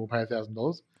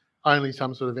 $1,000. Only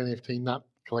some sort of NFT nut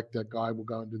collector guy will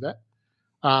go and do that.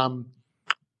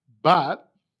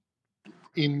 But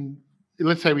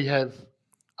let's say we have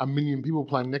 1 million people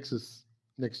playing Nexus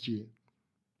next year.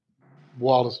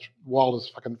 Wildest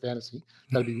fucking fantasy.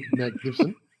 That'd be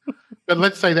magnificent. But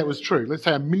let's say that was true. Let's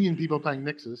say 1 million people playing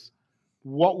Nexus.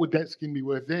 What would that skin be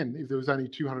worth then if there was only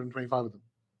 225 of them?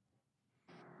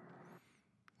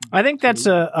 I think that's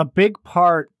a big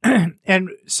part. And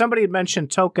somebody had mentioned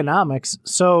tokenomics.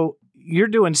 So you're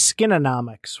doing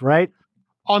skinonomics, right?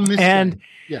 On this game.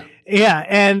 Yeah. Yeah.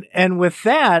 And with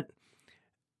that,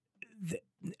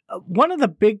 one of the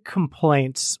big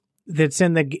complaints that's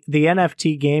in the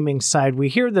NFT gaming side, we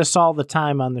hear this all the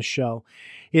time on the show,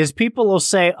 is people will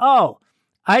say, "Oh,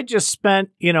 I just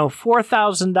spent,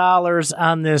 $4,000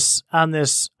 on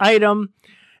this item,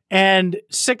 and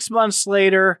 6 months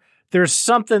later there's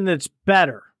something that's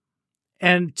better."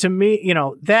 And to me,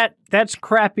 that's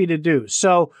crappy to do.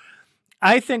 So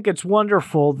I think it's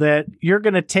wonderful that you're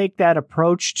going to take that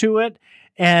approach to it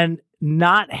and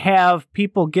not have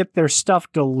people get their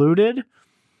stuff diluted.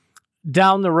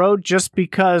 down the road just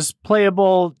because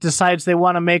Playable decides they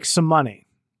want to make some money?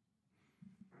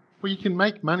 Well, you can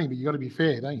make money, but you got to be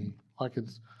fair, don't you? Like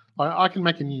I can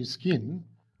make a new skin,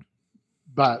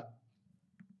 but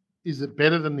is it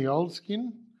better than the old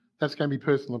skin? That's going to be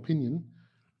personal opinion.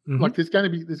 Mhm. Like there's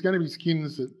going to be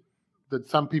skins that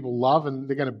some people love, and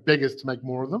they're going to beg us to make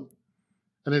more of them.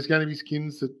 And there's going to be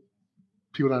skins that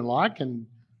people don't like, and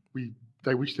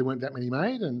they wish there weren't that many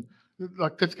made, and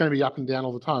like that's going to be up and down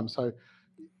all the time. So,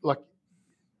 like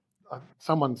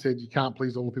someone said, you can't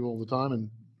please all the people all the time, and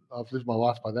I've lived my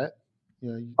life by that.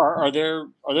 You know, Are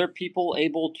there people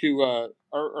able to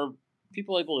are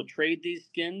people able to trade these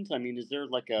skins? I mean, is there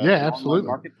like a Yeah, an online absolutely.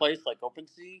 marketplace like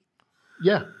OpenSea?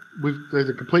 Yeah, there's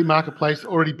a complete marketplace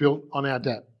already built on our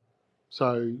DApp.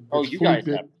 So Oh, it's you fully guys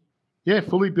built. have. Yeah,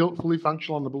 fully built, fully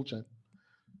functional on the bull chain.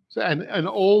 So and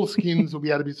all skins will be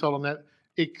able to be sold on that,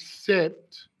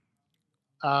 except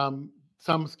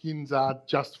some skins are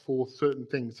just for certain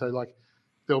things. So like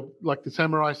the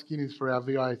samurai skin is for our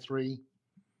VI3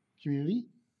 community.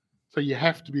 So you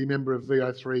have to be a member of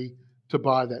VI3 to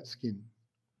buy that skin.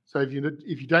 So if you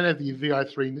don't have the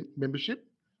VI3 membership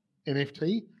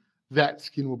NFT, that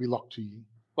skin will be locked to you.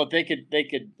 But they could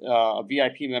a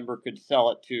VIP member could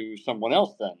sell it to someone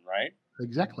else then, right?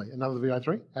 Exactly, another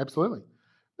VI3, absolutely,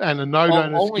 and a no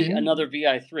donor Only skin. another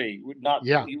VI3 would not.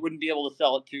 Yeah, You wouldn't be able to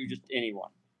sell it to just anyone.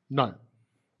 no,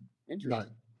 Interesting.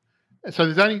 no.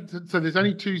 So there's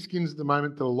only two skins at the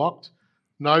moment that are locked.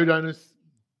 No donors.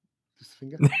 This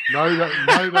finger. No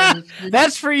donors. Skin.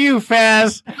 That's for you,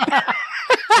 Faz.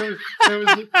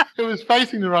 it was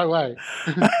facing the right way.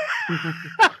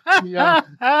 Yeah.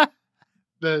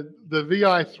 The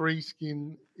VI3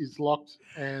 skin is locked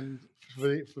and for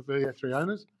VI3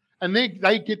 owners, and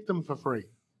they get them for free.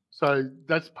 So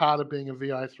that's part of being a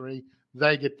VI3.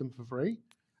 They get them for free,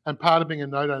 and part of being a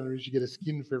node owner is you get a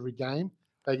skin for every game.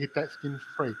 They get that skin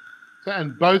for free. So,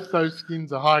 and both those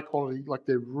skins are high quality, like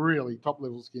they're really top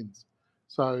level skins.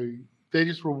 So they're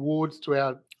just rewards to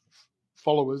our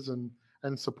followers and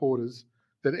supporters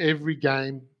that every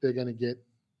game they're going to get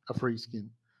a free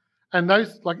skin. And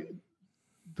those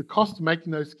the cost of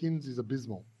making those skins is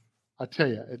abysmal. I tell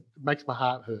you, it makes my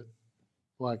heart hurt.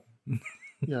 Like,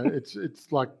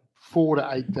 it's like $4,000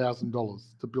 to $8,000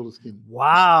 to build a skin.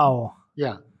 Wow.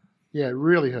 Yeah, it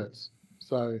really hurts.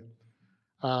 So,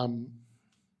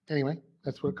 anyway,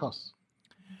 that's what it costs.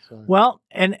 So. Well,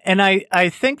 and I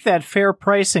think that fair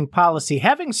pricing policy,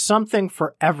 having something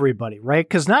for everybody, right?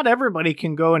 Because not everybody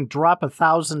can go and drop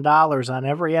 $1,000 on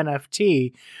every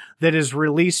NFT that is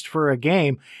released for a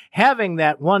game. Having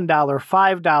that $1,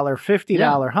 $5,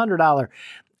 $50, $100,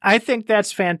 I think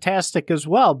that's fantastic as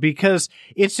well because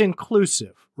it's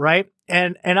inclusive, right?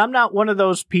 And I'm not one of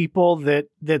those people that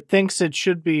thinks it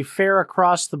should be fair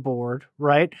across the board,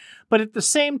 right? But at the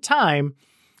same time,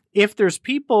 if there's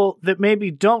people that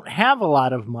maybe don't have a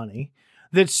lot of money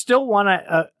that still want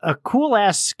a cool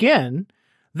ass skin,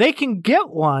 they can get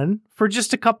one for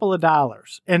just a couple of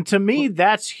dollars. And to me,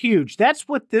 that's huge. That's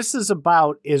what this is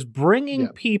about, is bringing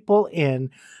people in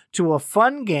to a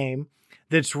fun game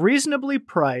that's reasonably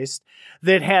priced,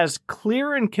 that has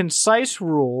clear and concise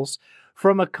rules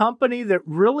from a company that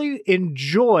really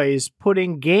enjoys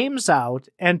putting games out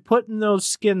and putting those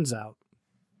skins out.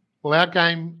 Well,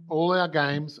 all our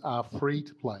games are free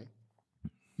to play.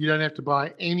 You don't have to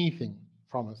buy anything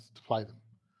from us to play them.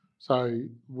 So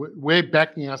we're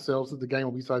backing ourselves that the game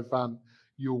will be so fun,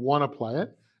 you'll want to play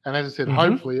it. And as I said,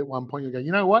 hopefully at one point you'll go,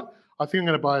 you know what? I think I'm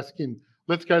going to buy a skin.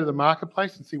 Let's go to the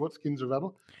marketplace and see what skins are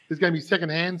available. There's going to be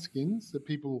secondhand skins that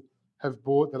people have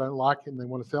bought that don't like and they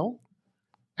want to sell.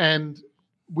 And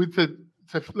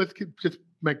so let's just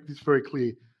make this very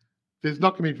clear. There's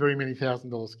not going to be very many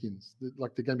 $1,000 skins.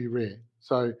 Like they're going to be rare.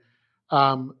 So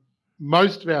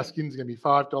most of our skins are going to be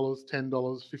 $5, $10,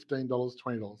 $15,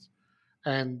 $20,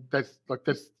 and that's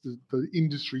the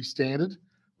industry standard.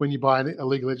 When you buy a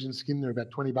League of Legends skin, they're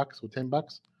about $20 or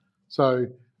 $10. So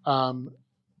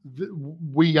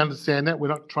we understand that. We're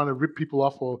not trying to rip people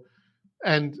off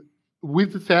and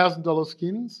with the $1,000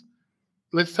 skins,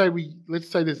 let's say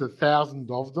there's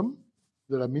 1,000 of them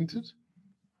that are minted.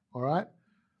 All right.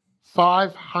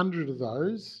 500 of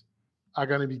those are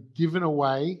going to be given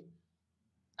away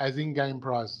as in-game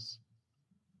prizes.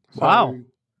 Wow.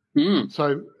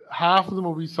 So half of them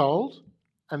will be sold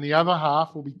and the other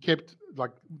half will be kept,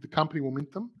 like the company will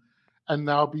mint them, and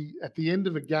they'll be at the end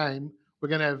of a game. We're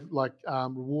going to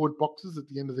have reward boxes at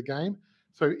the end of the game.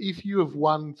 So if you have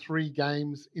won 3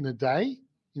 games in a day,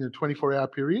 in a 24-hour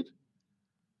period,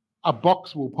 a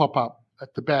box will pop up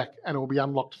at the back and it will be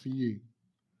unlocked for you.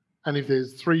 And if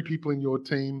there's 3 people in your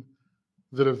team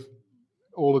that have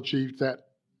all achieved that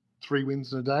 3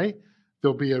 wins in a day,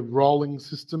 there'll be a rolling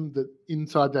system that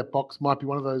inside that box might be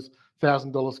one of those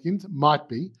 $1,000 skins. It might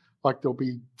be like there'll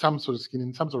be some sort of skin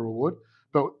in some sort of reward,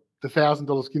 but the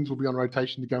 $1,000 skins will be on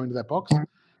rotation to go into that box.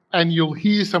 And you'll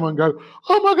hear someone go,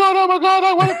 oh my God,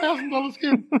 I want $1,000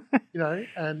 skin.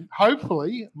 And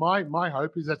hopefully my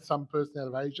hope is that some person out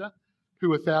of Asia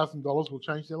who $1,000 will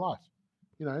change their life.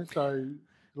 So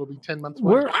it'll be 10 months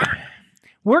away.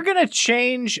 We're going to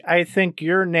change, I think,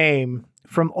 your name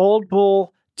from Old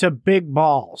Bull to Big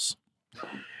Balls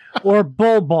or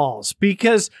Bull Balls,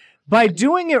 because by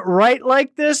doing it right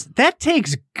like this, that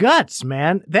takes guts,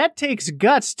 man. That takes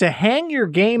guts to hang your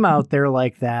game out there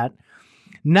like that,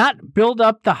 not build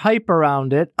up the hype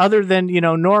around it other than,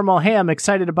 normal, hey, I'm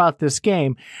excited about this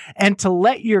game, and to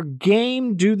let your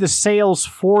game do the sales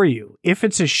for you. If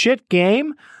it's a shit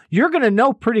game, you're going to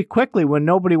know pretty quickly when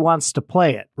nobody wants to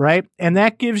play it, right? And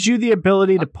that gives you the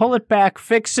ability to pull it back,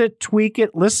 fix it, tweak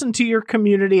it, listen to your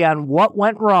community on what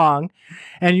went wrong,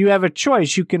 and you have a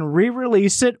choice. You can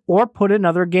re-release it or put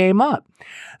another game up.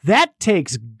 That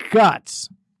takes guts,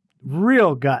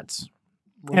 real guts.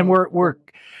 Well, and we're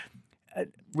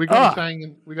we got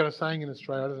a saying in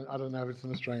Australia. I don't know if it's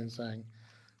an Australian saying,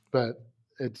 but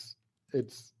it's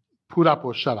put up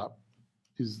or shut up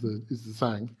is the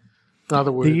saying. In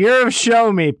other words, the year of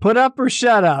show me, put up or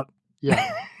shut up.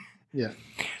 Yeah, yeah.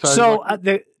 So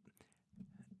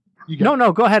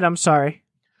no, go ahead. I'm sorry.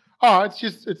 Oh,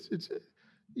 it's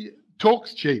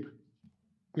talk's cheap.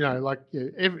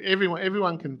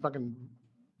 Everyone can fucking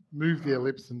move their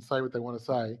lips and say what they want to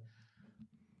say,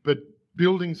 but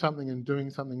building something and doing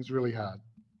something is really hard.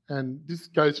 And this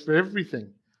goes for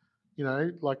everything.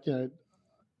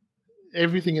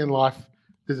 Everything in life,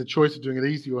 there's a choice of doing it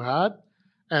easy or hard,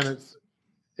 and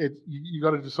you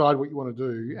got to decide what you want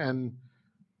to do. And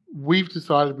we've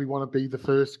decided we want to be the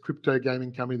first crypto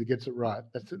gaming company that gets it right.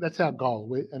 That's our goal.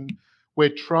 We're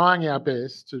trying our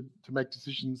best to make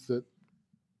decisions that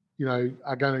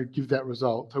are going to give that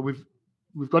result. So we've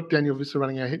got Daniel Visser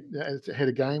running our head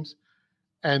of games,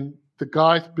 and the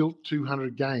guy's built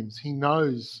 200 games. He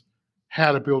knows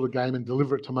how to build a game and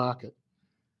deliver it to market.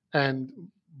 And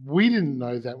we didn't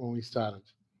know that when we started,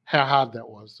 how hard that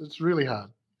was. It's really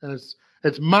hard. And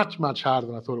it's much, much harder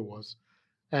than I thought it was.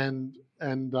 And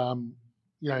every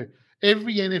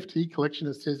NFT collection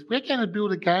that says, we're going to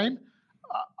build a game,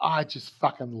 I just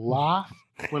fucking laugh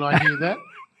when I hear that.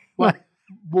 Like,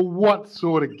 well, what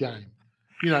sort of game?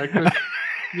 Because,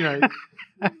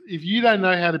 if you don't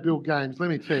know how to build games,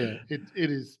 let me tell you, it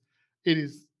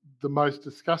is the most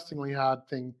disgustingly hard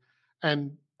thing.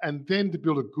 And then to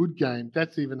build a good game,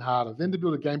 that's even harder. Then to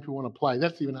build a game people want to play,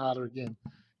 that's even harder again.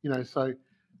 So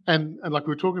and like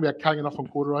we were talking about cutting it off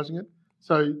and quarterizing it.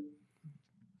 So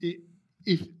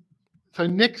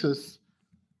Nexus,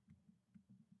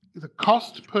 the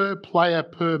cost per player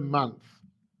per month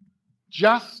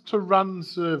just to run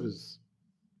servers.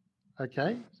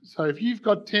 Okay, so if you've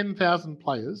got 10,000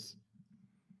 players,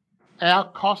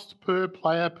 our cost per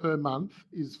player per month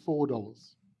is $4.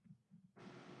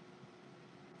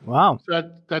 Wow.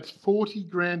 So that's 40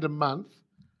 grand a month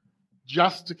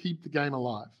just to keep the game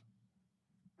alive.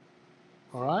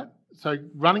 All right? So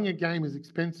running a game is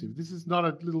expensive. This is not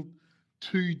a little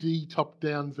 2D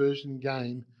top-down version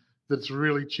game that's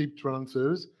really cheap to run on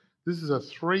servers. This is a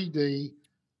 3D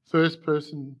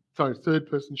third-person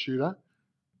shooter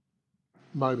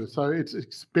MOBA. So it's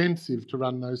expensive to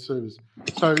run those servers.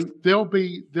 So there'll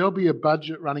be a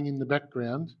budget running in the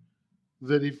background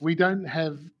that if we don't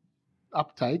have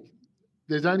uptake,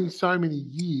 there's only so many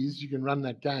years you can run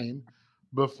that game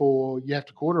before you have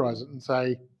to quarterize it and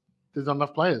say there's not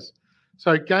enough players.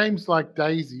 So games like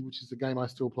Daisy, which is the game I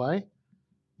still play,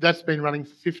 that's been running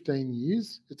for 15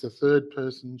 years. It's a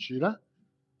third-person shooter.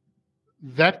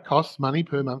 That costs money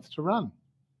per month to run,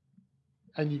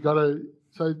 and you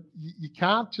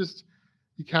can't just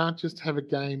have a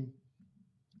game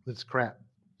that's crap.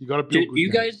 You got to build.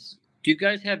 Do you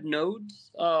guys have nodes?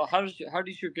 How are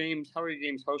your games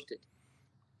hosted?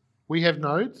 We have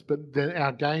nodes, but then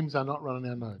our games are not run on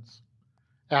our nodes.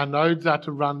 Our nodes are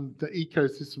to run the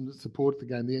ecosystem that supports the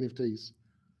game, the NFTs.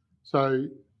 So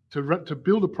to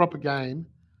build a proper game,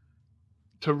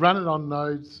 to run it on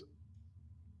nodes,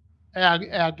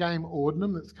 our game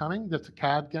Ordinum that's coming, that's a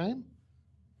card game.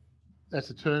 That's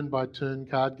a turn-by-turn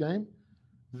card game.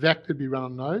 That could be run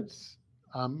on nodes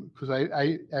because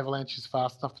Avalanche is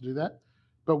fast enough to do that.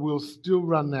 But we'll still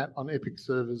run that on Epic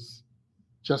servers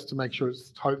just to make sure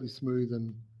it's totally smooth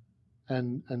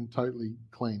and totally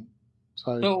clean.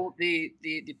 So the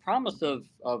promise of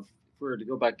if we were to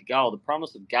go back to Gala, the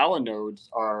promise of Gala nodes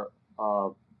are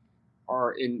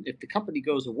are in. If the company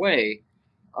goes away,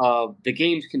 the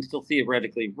games can still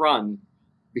theoretically run,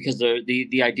 because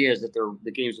the idea is that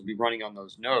the games will be running on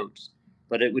those nodes.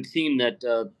 But it would seem that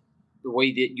the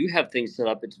way that you have things set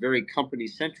up, it's very company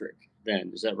centric.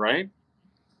 Then is that right?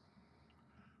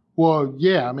 Well,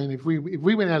 yeah. I mean, if we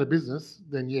went out of business,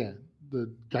 then yeah, the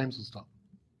games will stop.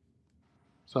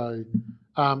 So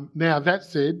now that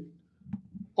said,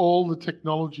 all the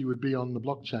technology would be on the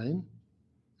blockchain,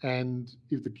 and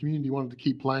if the community wanted to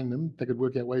keep playing them, they could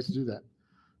work out ways to do that.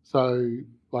 So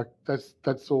like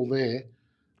that's all there.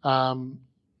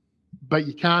 But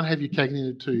you can't have your cake and eat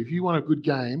it too. If you want a good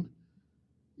game,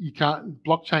 you can't.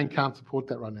 Blockchain can't support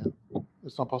that right now.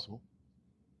 It's not possible.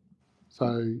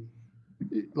 So,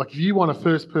 like, if you want a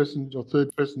first-person or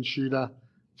third-person shooter,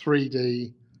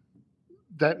 3D,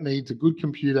 that needs a good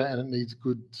computer and it needs a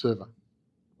good server.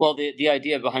 Well, the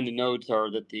idea behind the nodes are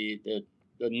that the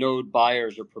node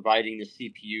buyers are providing the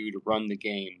CPU to run the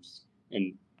games,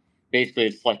 and basically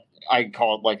it's like, I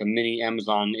call it like a mini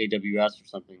Amazon AWS or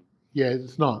something. Yeah,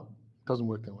 it's not. It doesn't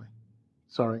work that way.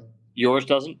 Sorry. Yours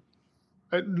doesn't?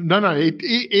 No,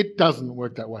 it doesn't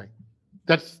work that way.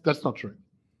 That's not true.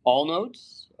 All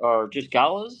nodes or just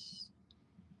Galas?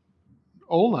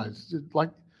 All nodes.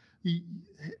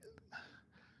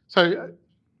 So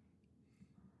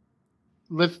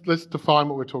let's define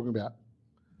what we're talking about.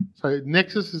 So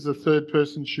Nexus is a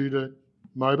third-person shooter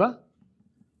MOBA.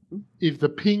 If the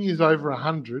ping is over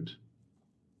 100,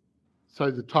 so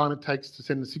the time it takes to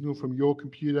send a signal from your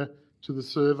computer to the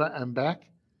server and back,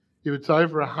 if it's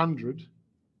over 100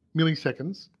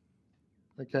 milliseconds,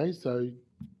 okay, so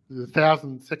there's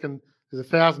 1,000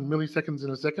 milliseconds in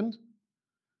a second.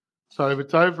 So if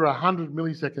it's over 100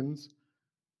 milliseconds,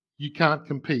 you can't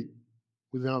compete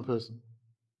with another person.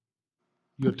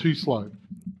 You're too slow.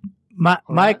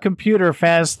 My computer,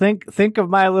 Faz, think of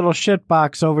my little shit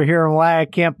box over here and why I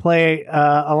can't play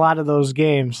a lot of those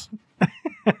games.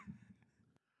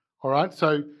 All right,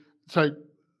 so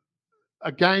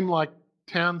a game like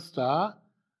Townstar,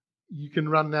 you can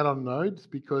run that on nodes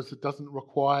because it doesn't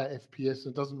require FPS,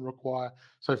 it doesn't require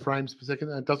frames per second,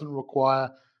 and it doesn't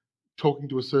require talking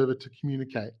to a server to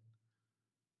communicate.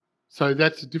 So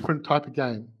that's a different type of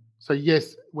game. So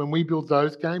yes, when we build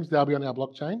those games, they'll be on our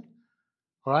blockchain,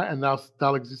 all right, and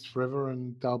they'll exist forever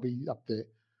and they'll be up there.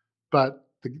 But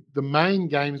the main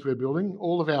games we're building,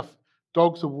 all of our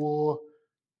Dogs of War,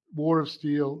 War of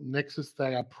Steel, Nexus,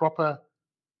 they are proper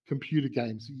computer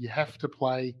games. You have to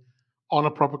play on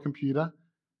a proper computer.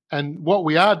 And what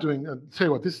we are doing, I'll tell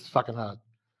you what, this is fucking hard.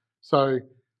 So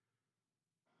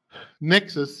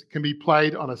Nexus can be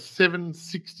played on a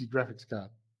 760 graphics card.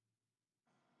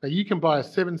 Now you can buy a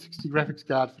 760 graphics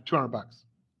card for $200.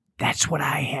 That's what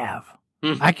I have.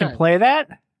 I can play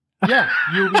that? Yeah,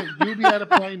 you'll be able to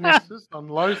play Nexus on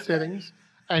low settings,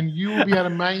 and you will be able to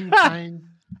maintain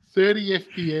 30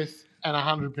 FPS and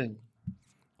 100 ping.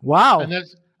 Wow. And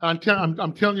I'm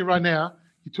telling you right now,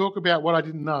 you talk about what I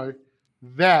didn't know,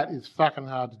 that is fucking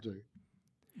hard to do.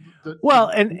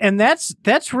 And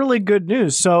that's really good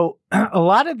news. So a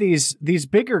lot of these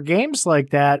bigger games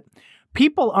like that,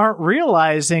 people aren't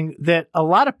realizing that a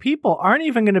lot of people aren't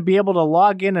even going to be able to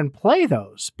log in and play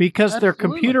those because their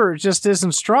computer just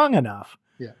isn't strong enough.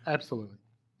 Yeah, absolutely.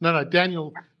 No,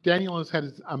 Daniel has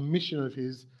had a mission of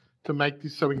his to make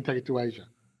this so we can take it to Asia.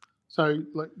 So,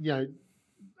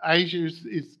 Asia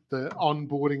is the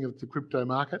onboarding of the crypto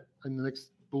market in the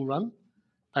next bull run.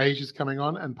 Asia's coming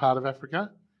on, and part of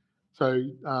Africa. So,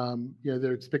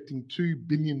 they're expecting 2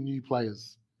 billion new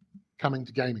players coming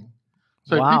to gaming.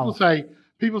 So wow.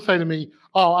 People say to me,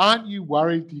 "Oh, aren't you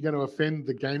worried you're going to offend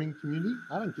the gaming community?"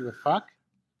 I don't give a fuck.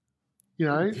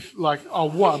 Oh,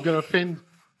 what? I'm going to offend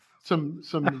some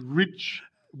rich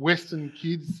Western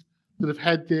kids that have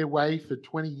had their way for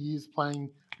 20 years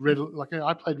playing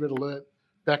I played Red Alert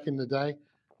back in the day.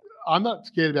 I'm not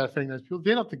scared about offending those people.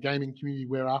 They're not the gaming community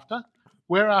we're after.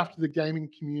 We're after the gaming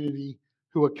community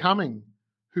who are coming,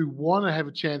 who want to have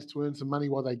a chance to earn some money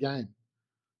while they game.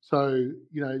 So,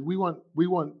 we want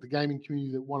the gaming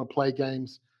community that want to play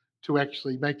games to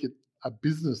actually make it a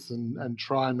business and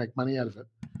try and make money out of it.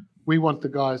 We want the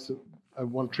guys that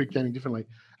want to treat gaming differently.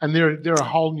 And they're a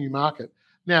whole new market.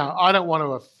 Now, I don't want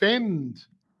to offend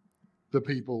the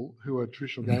people who are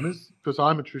traditional gamers because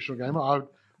I'm a traditional gamer.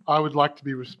 I would like to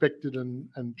be respected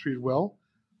and treated well.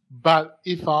 But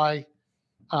if I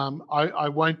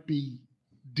won't be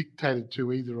dictated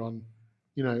to either on,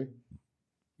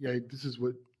 this is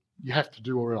what you have to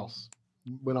do or else.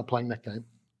 We're not playing that game.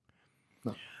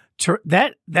 No.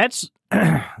 That's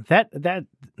that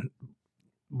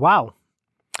wow.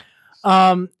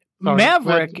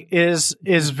 Maverick is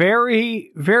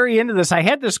very, very into this. I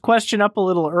had this question up a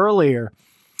little earlier.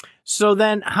 So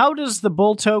then how does the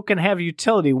bull token have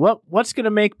utility? What's going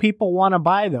to make people want to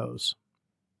buy those?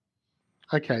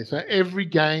 Okay, so every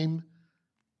game,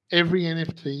 every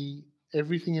NFT,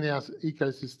 everything in our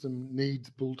ecosystem needs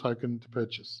bull token to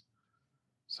purchase.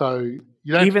 So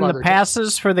you don't even the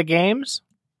passes for the games.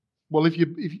 Well, if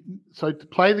so, to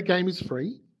play the game is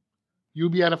free. You'll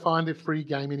be able to find a free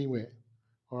game anywhere.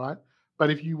 All right, but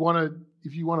if you want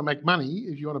to make money,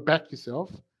 if you want to back yourself,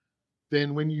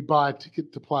 then when you buy a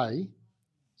ticket to play,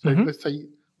 so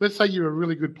let's say you're a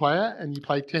really good player and you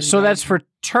play 10. So that's for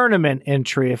tournament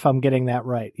entry, if I'm getting that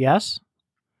right. Yes.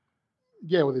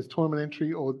 Yeah, well, there's tournament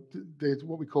entry, or there's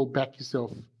what we call back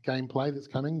yourself gameplay that's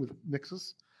coming with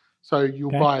Nexus. So you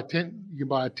can buy a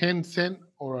 10-cent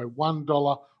or a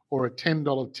 $1 or a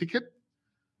 $10 ticket.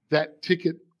 That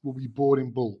ticket will be bought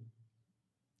in bull.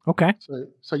 Okay.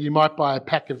 So you might buy a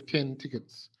pack of 10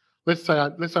 tickets. Let's say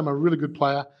I'm a really good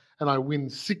player and I win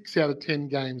 6 out of 10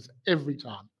 games every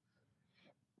time.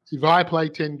 If I play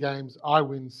 10 games, I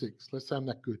win 6. Let's say I'm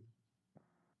that good.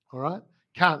 All right.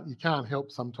 You can't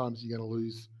help. Sometimes you're going to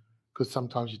lose because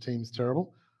sometimes your team's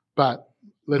terrible. But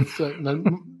let's say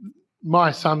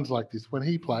my son's like this. When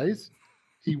he plays,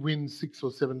 he wins 6 or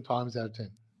 7 times out of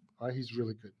 10. Right? He's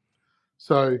really good.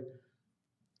 So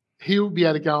he'll be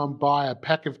able to go and buy a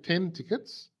pack of 10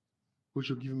 tickets, which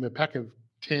will give him a pack of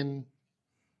 10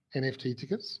 NFT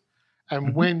tickets.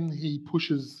 And when he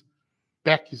pushes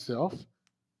back yourself,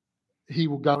 he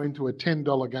will go into a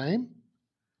 $10 game.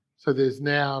 So there's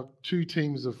now 2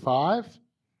 teams of 5,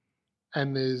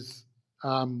 and there's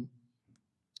 $100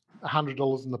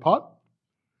 in the pot,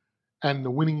 and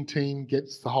the winning team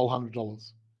gets the whole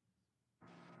 $100.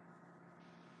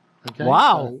 Okay.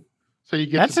 Wow. So you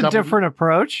get that's a different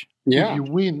approach. Yeah.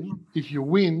 If you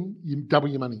win, you double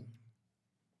your money.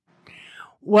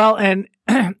 Well, and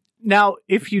now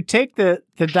if you take the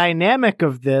dynamic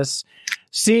of this,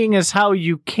 seeing as how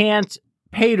you can't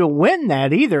pay to win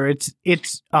that either, it's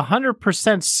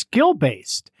 100% skill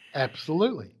based.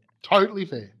 Absolutely, totally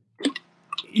fair.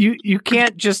 You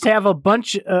can't just have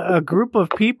a group of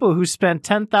people who spend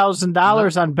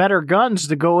 $10,000 on better guns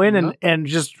to go in and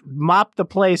just mop the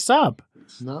place up.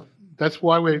 No, that's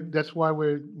why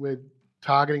we're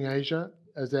targeting Asia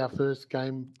as our first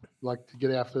game, like to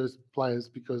get our first players,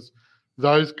 because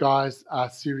those guys are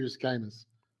serious gamers.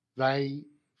 They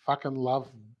fucking love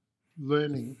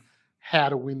learning how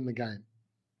to win the game.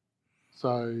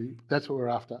 So that's what we're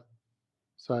after.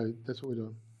 So that's what we're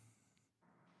doing.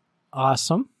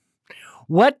 Awesome.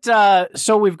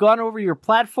 So we've gone over your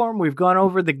platform, we've gone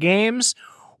over the games.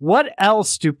 What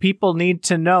else do people need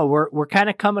to know? We're kind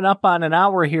of coming up on an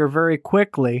hour here very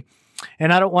quickly,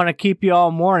 and I don't want to keep you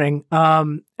all morning.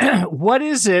 What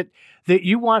is it that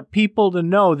you want people to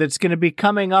know that's going to be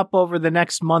coming up over the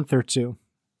next month or two?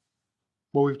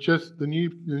 Well, the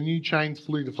new chain's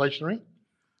fully deflationary.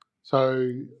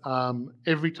 So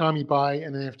every time you buy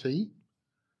an NFT,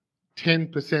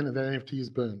 10% of that NFT is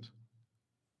burned.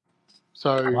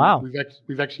 So wow.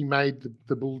 we've actually made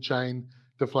the bull chain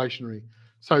deflationary.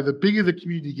 So the bigger the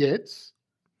community gets,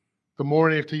 the more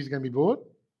NFTs are going to be bought,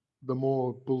 the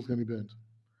more bull's going to be burned.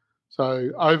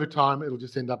 So over time, it'll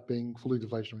just end up being fully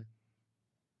deflationary.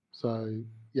 So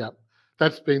yeah,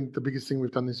 that's been the biggest thing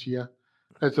we've done this year.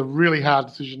 It's a really hard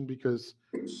decision because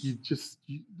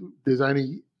there's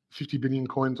only 50 billion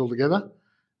coins altogether,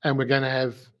 and we're going to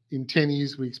have, in 10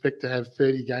 years, we expect to have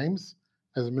 30 games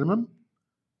as a minimum.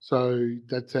 So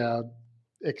that's our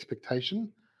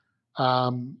expectation.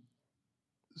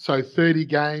 So 30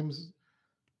 games,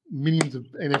 millions of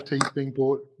NFTs being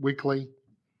bought weekly.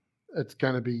 It's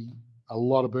going to be a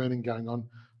lot of burning going on.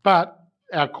 But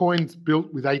our coin's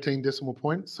built with 18 decimal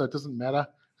points, so it doesn't matter.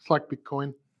 It's like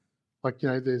Bitcoin. Like,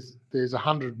 there's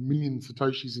 100 million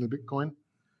Satoshis in a Bitcoin.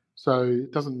 So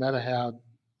it doesn't matter how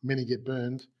many get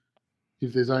burned.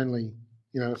 If there's only,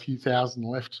 a few thousand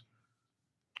left,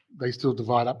 they still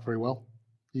divide up very well.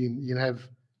 You can have,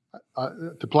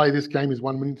 to play this game is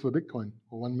 1 millionth of a Bitcoin,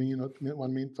 or 1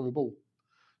 millionth of a bull.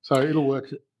 So it'll work.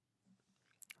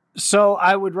 So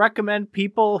I would recommend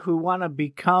people who want to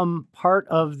become part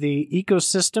of the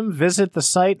ecosystem, visit the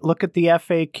site, look at the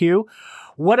FAQ.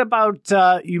 What about,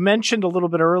 you mentioned a little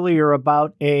bit earlier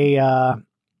about in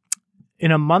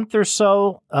a month or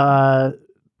so,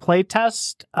 play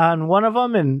test on one of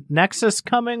them, and Nexus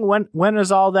coming. When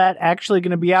is all that actually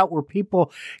going to be out where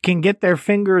people can get their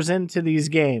fingers into these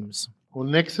games? Well,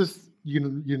 Nexus,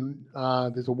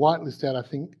 there's a whitelist out, I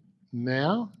think,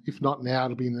 now. If not now,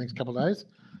 it'll be in the next couple of days.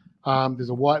 There's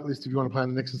a whitelist if you want to play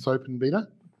in the Nexus Open beta,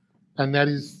 and that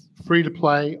is free to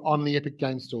play on the Epic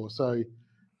Game Store. So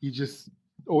you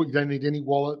don't need any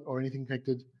wallet or anything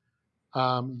connected.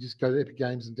 You just go to Epic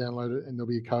Games and download it, and there'll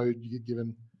be a code you get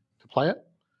given to play it.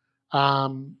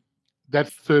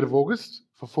 That's 3rd of August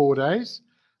for 4 days.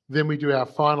 Then we do our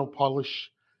final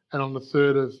polish, and on the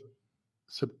 3rd of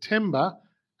September,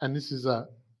 and this is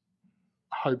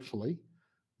hopefully,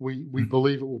 we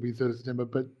believe it will be 3rd of September,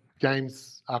 but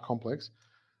games are complex.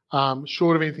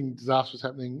 Short of anything disastrous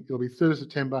happening, it'll be 3rd of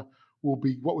September, will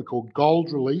be what we call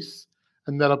gold release,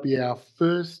 and that'll be our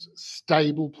first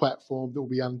stable platform that will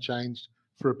be unchanged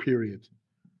for a period.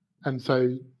 And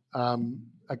so,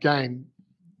 again,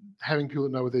 having people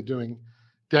that know what they're doing,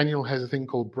 Daniel has a thing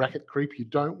called bracket creep. You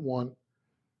don't want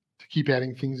to keep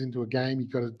adding things into a game.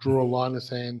 You've got to draw a line in the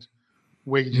sand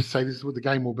where you just say this is what the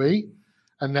game will be,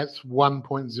 and that's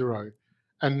 1.0.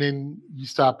 And then you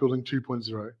start building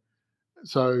 2.0.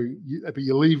 So but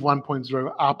you leave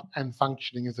 1.0 up and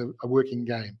functioning as a working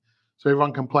game. So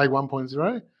everyone can play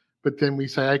 1.0, but then we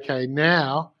say, okay,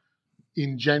 now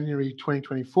in January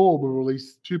 2024, we'll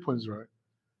release 2.0.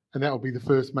 And that will be the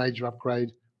first major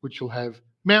upgrade, which will have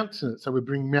mounts in it. So we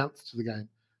bring mounts to the game.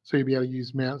 So you'll be able to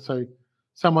use mounts. So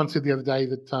someone said the other day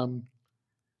that,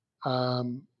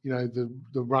 the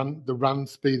run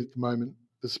speed at the moment,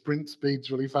 the sprint speed's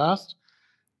really fast.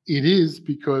 It is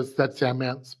because that's our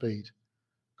mount speed.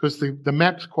 Because the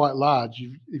map's quite large.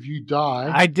 If you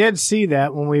die, I did see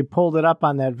that when we pulled it up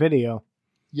on that video.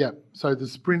 Yeah. So the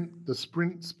sprint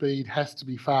speed has to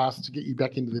be fast to get you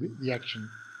back into the action.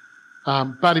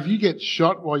 But if you get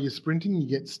shot while you're sprinting, you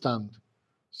get stunned.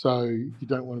 So you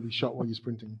don't want to be shot while you're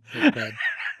sprinting. That's bad.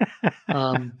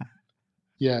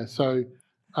 Yeah. So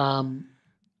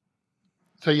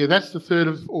that's the 3rd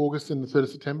of August and the 3rd of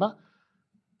September.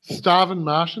 Starvin'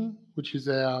 Martian, which is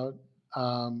our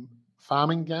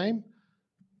farming game,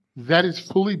 that is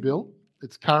fully built.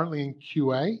 It's currently in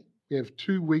QA. We have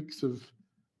 2 weeks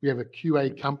we have a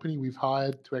QA company we've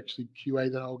hired to actually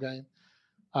QA that whole game.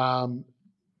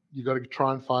 You got to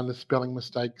try and find the spelling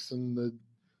mistakes and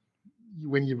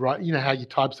when you write, how you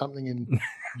type something and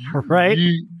right.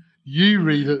 You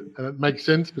read it and it makes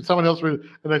sense, but someone else read it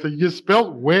and they say, you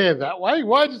spelled where that way?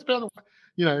 Why did you spell it? So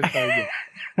yeah,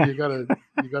 you gotta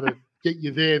get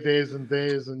your there's and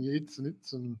there's and your it's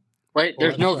and wait,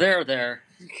 there's no stuff. there.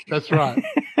 That's right.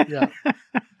 Yeah.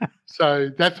 So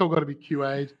that's all got to be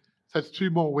QA'd. So it's 2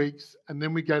 more weeks, and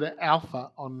then we go to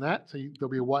alpha on that. So there'll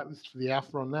be a whitelist for the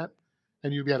alpha on that,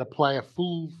 and you'll be able to play a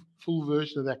full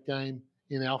version of that game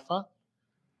in alpha.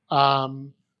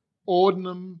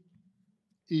 Ordinum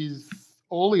is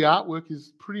all the artwork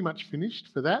is pretty much finished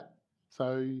for that,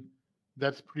 so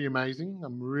that's pretty amazing.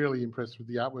 I'm really impressed with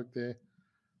the artwork there,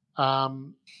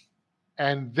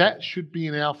 and that should be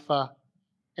in alpha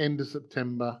end of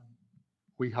September,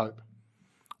 we hope.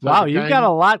 So wow, you've got a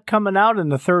lot coming out in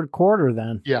the 3rd quarter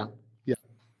then. Yeah.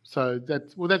 So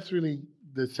that's really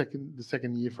the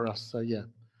second year for us. So yeah,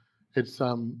 it's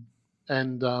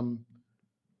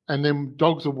and then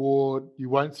Dogs of War. You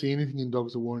won't see anything in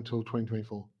Dogs of War until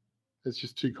 2024. It's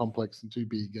just too complex and too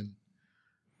big, and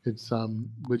it's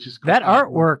which is that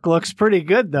artwork looks pretty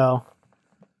good though.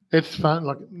 It's fun.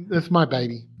 Like that's my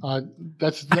baby.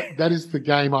 That is the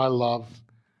game I love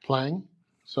playing.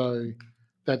 So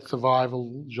that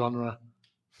survival genre,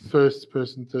 1st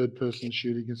person, 3rd person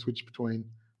shooter, you can switch between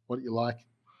what you like.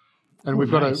 And we've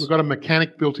got a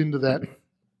mechanic built into that.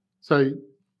 So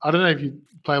I don't know if you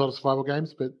play a lot of survival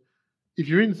games, but if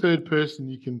you're in 3rd person,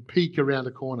 you can peek around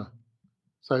a corner.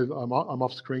 So I'm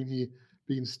off screen here,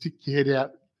 but you can stick your head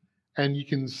out and you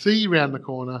can see around the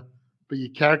corner, but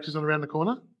your character's not around the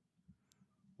corner.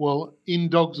 Well, in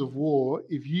Dogs of War,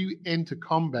 if you enter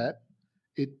combat,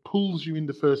 it pulls you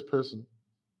into 1st person.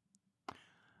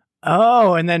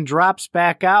 Oh, and then drops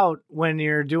back out when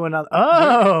you're doing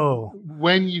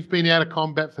when you've been out of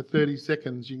combat for 30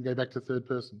 seconds, you can go back to 3rd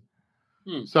person.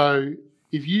 So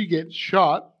if you get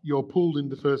shot, you're pulled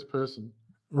into 1st person.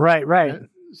 Right.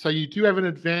 So you do have an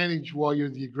advantage while you're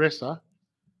the aggressor.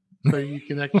 So you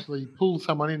can actually pull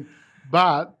someone in.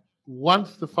 But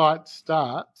once the fight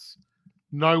starts,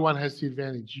 no one has the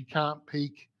advantage. You can't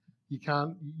peek. You've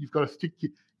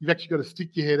actually got to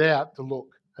stick your head out to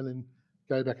look and then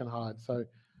go back and hide. So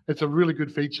it's a really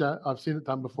good feature. I've seen it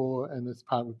done before, and it's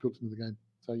part we've built into the game.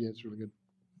 So yeah, it's really good.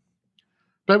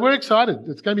 But we're excited.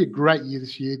 It's going to be a great year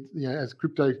this year. As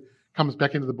crypto comes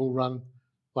back into the bull run,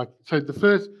 so the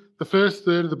first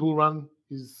third of the bull run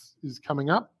is coming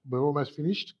up. We're almost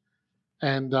finished,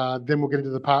 and then we'll get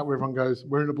into the part where everyone goes,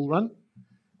 "We're in a bull run,"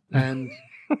 and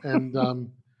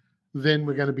then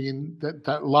we're going to be in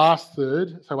that last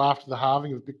third. So after the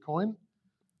halving of Bitcoin.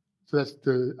 So that's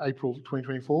the April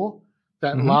 2024.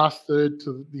 That Mhm. last third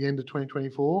to the end of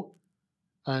 2024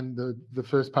 and the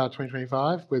first part of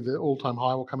 2025, where the all-time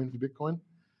high will come in for Bitcoin,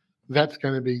 that's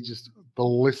going to be just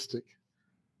ballistic.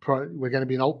 We're going to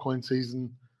be in altcoin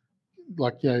season.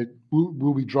 Like,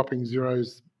 we'll be dropping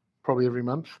zeros probably every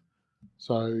month.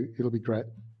 So it'll be great.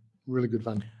 Really good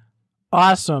fun.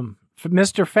 Awesome.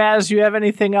 Mr. Faz, you have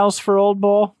anything else for Old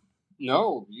Bull?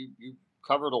 No, you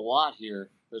covered a lot here.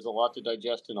 There's a lot to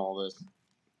digest in all this.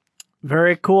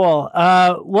 Very cool.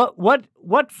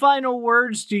 What final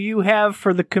words do you have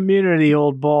for the community,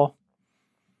 Old Bull?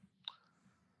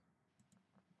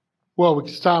 Well, we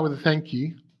can start with a thank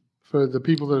you for the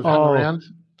people that have hung around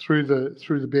through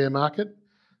the bear market.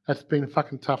 That's been a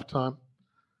fucking tough time.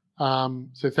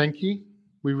 So thank you.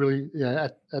 We really,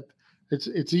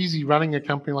 it's easy running a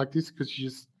company like this because you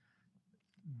just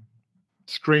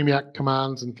scream out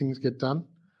commands and things get done.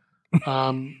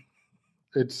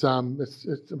 It's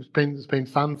been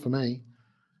fun for me,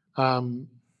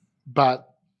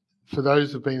 but for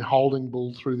those who've been holding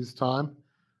bull through this time,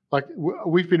 like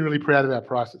we've been really proud of our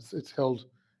prices. It's held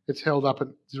up at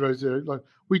 0.0. Like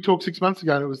we talked 6 months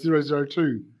ago and it was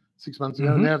 0.02 6 months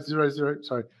ago. And now it's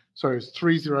 0.0. Sorry, it's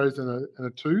 3 zeros and a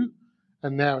 2,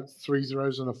 and now it's 3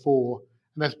 zeros and a 4,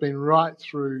 and that's been right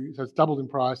through. So it's doubled in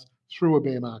price through a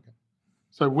bear market.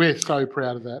 So we're so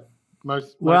proud of that.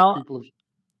 Most people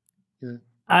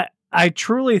have. I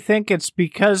truly think it's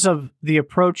because of the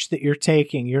approach that you're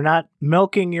taking. You're not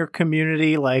milking your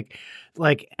community like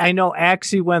I know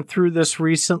Axie went through this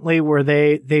recently where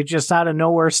they just out of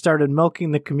nowhere started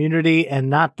milking the community and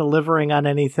not delivering on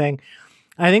anything.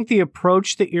 I think the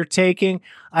approach that you're taking,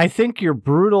 I think your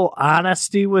brutal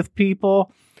honesty with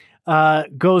people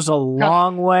goes a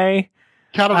long way.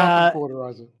 Cut it off and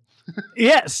cauterize it.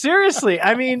 Yeah, seriously.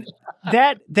 I mean,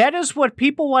 that is what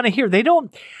people want to hear. They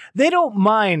don't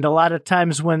mind a lot of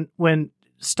times when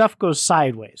stuff goes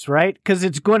sideways, right? Because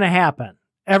it's going to happen.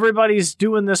 Everybody's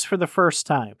doing this for the first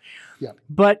time. Yeah.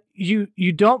 But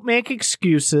you don't make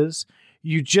excuses.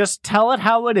 You just tell it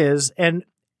how it is, and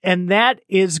that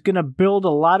is going to build a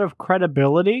lot of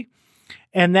credibility,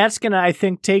 and that's going to, I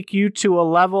think, take you to a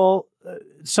level.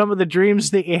 Some of the dreams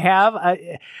that you have,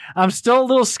 I'm still a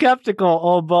little skeptical,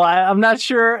 Old Bull. I'm not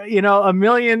sure, a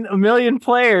million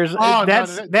players. Oh,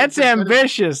 that's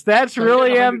ambitious. That's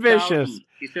really ambitious.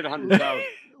 He said 100,000.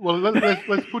 Well,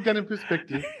 let's put that in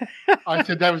perspective. I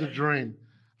said that was a dream.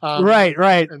 Right.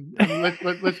 And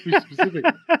let's be specific.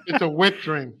 It's a wet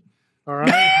dream. All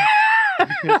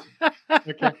right.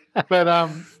 Okay.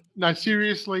 But no,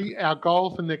 seriously, our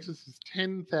goal for Nexus is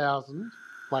 10,000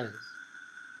 players.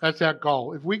 That's our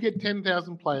goal. If we get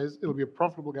 10,000 players, it'll be a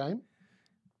profitable game,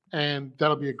 and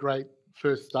that'll be a great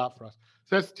first start for us.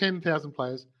 So that's 10,000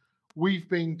 players. We've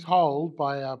been told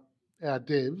by our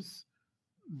devs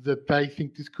that they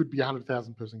think this could be a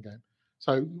 100,000 person game.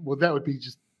 So, that would be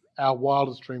just our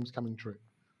wildest dreams coming true.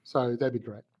 So that'd be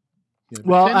great. Yeah,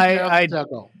 well, our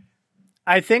goal.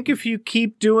 I think if you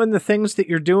keep doing the things that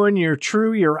you're doing, you're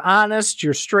true, you're honest,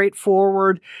 you're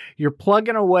straightforward, you're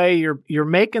plugging away, you're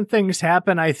making things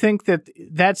happen. I think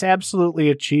that's absolutely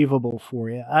achievable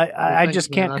for you. I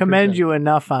just can't commend you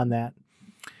enough on that.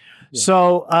 Yeah.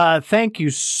 So thank you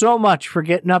so much for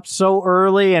getting up so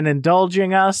early and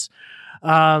indulging us.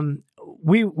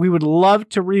 We would love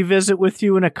to revisit with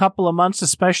you in a couple of months,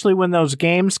 especially when those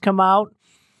games come out,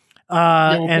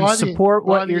 and support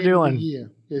what you're doing.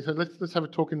 Yeah, so let's have a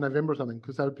talk in November or something,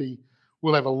 because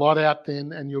we'll have a lot out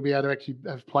then, and you'll be able to actually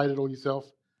have played it all yourself.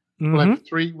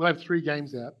 Mm-hmm. We'll have three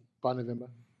games out by November.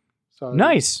 So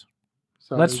nice.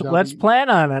 So let's plan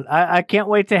on it. I can't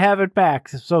wait to have it back.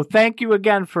 So thank you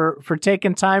again for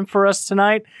taking time for us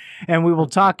tonight, and we will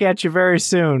talk at you very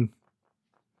soon.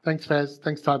 Thanks, Faz.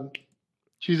 Thanks, Todd.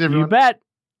 Cheers, everyone. You bet.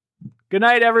 Good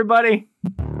night, everybody.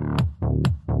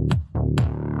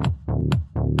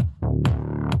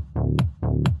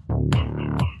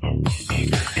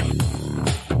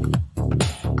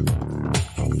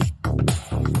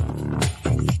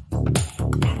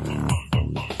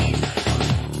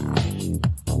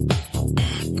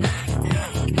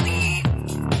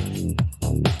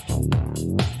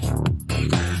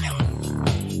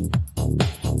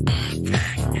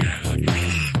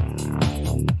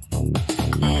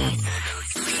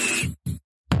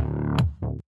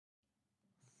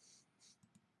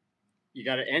 You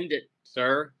got to end it,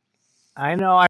 sir. I know.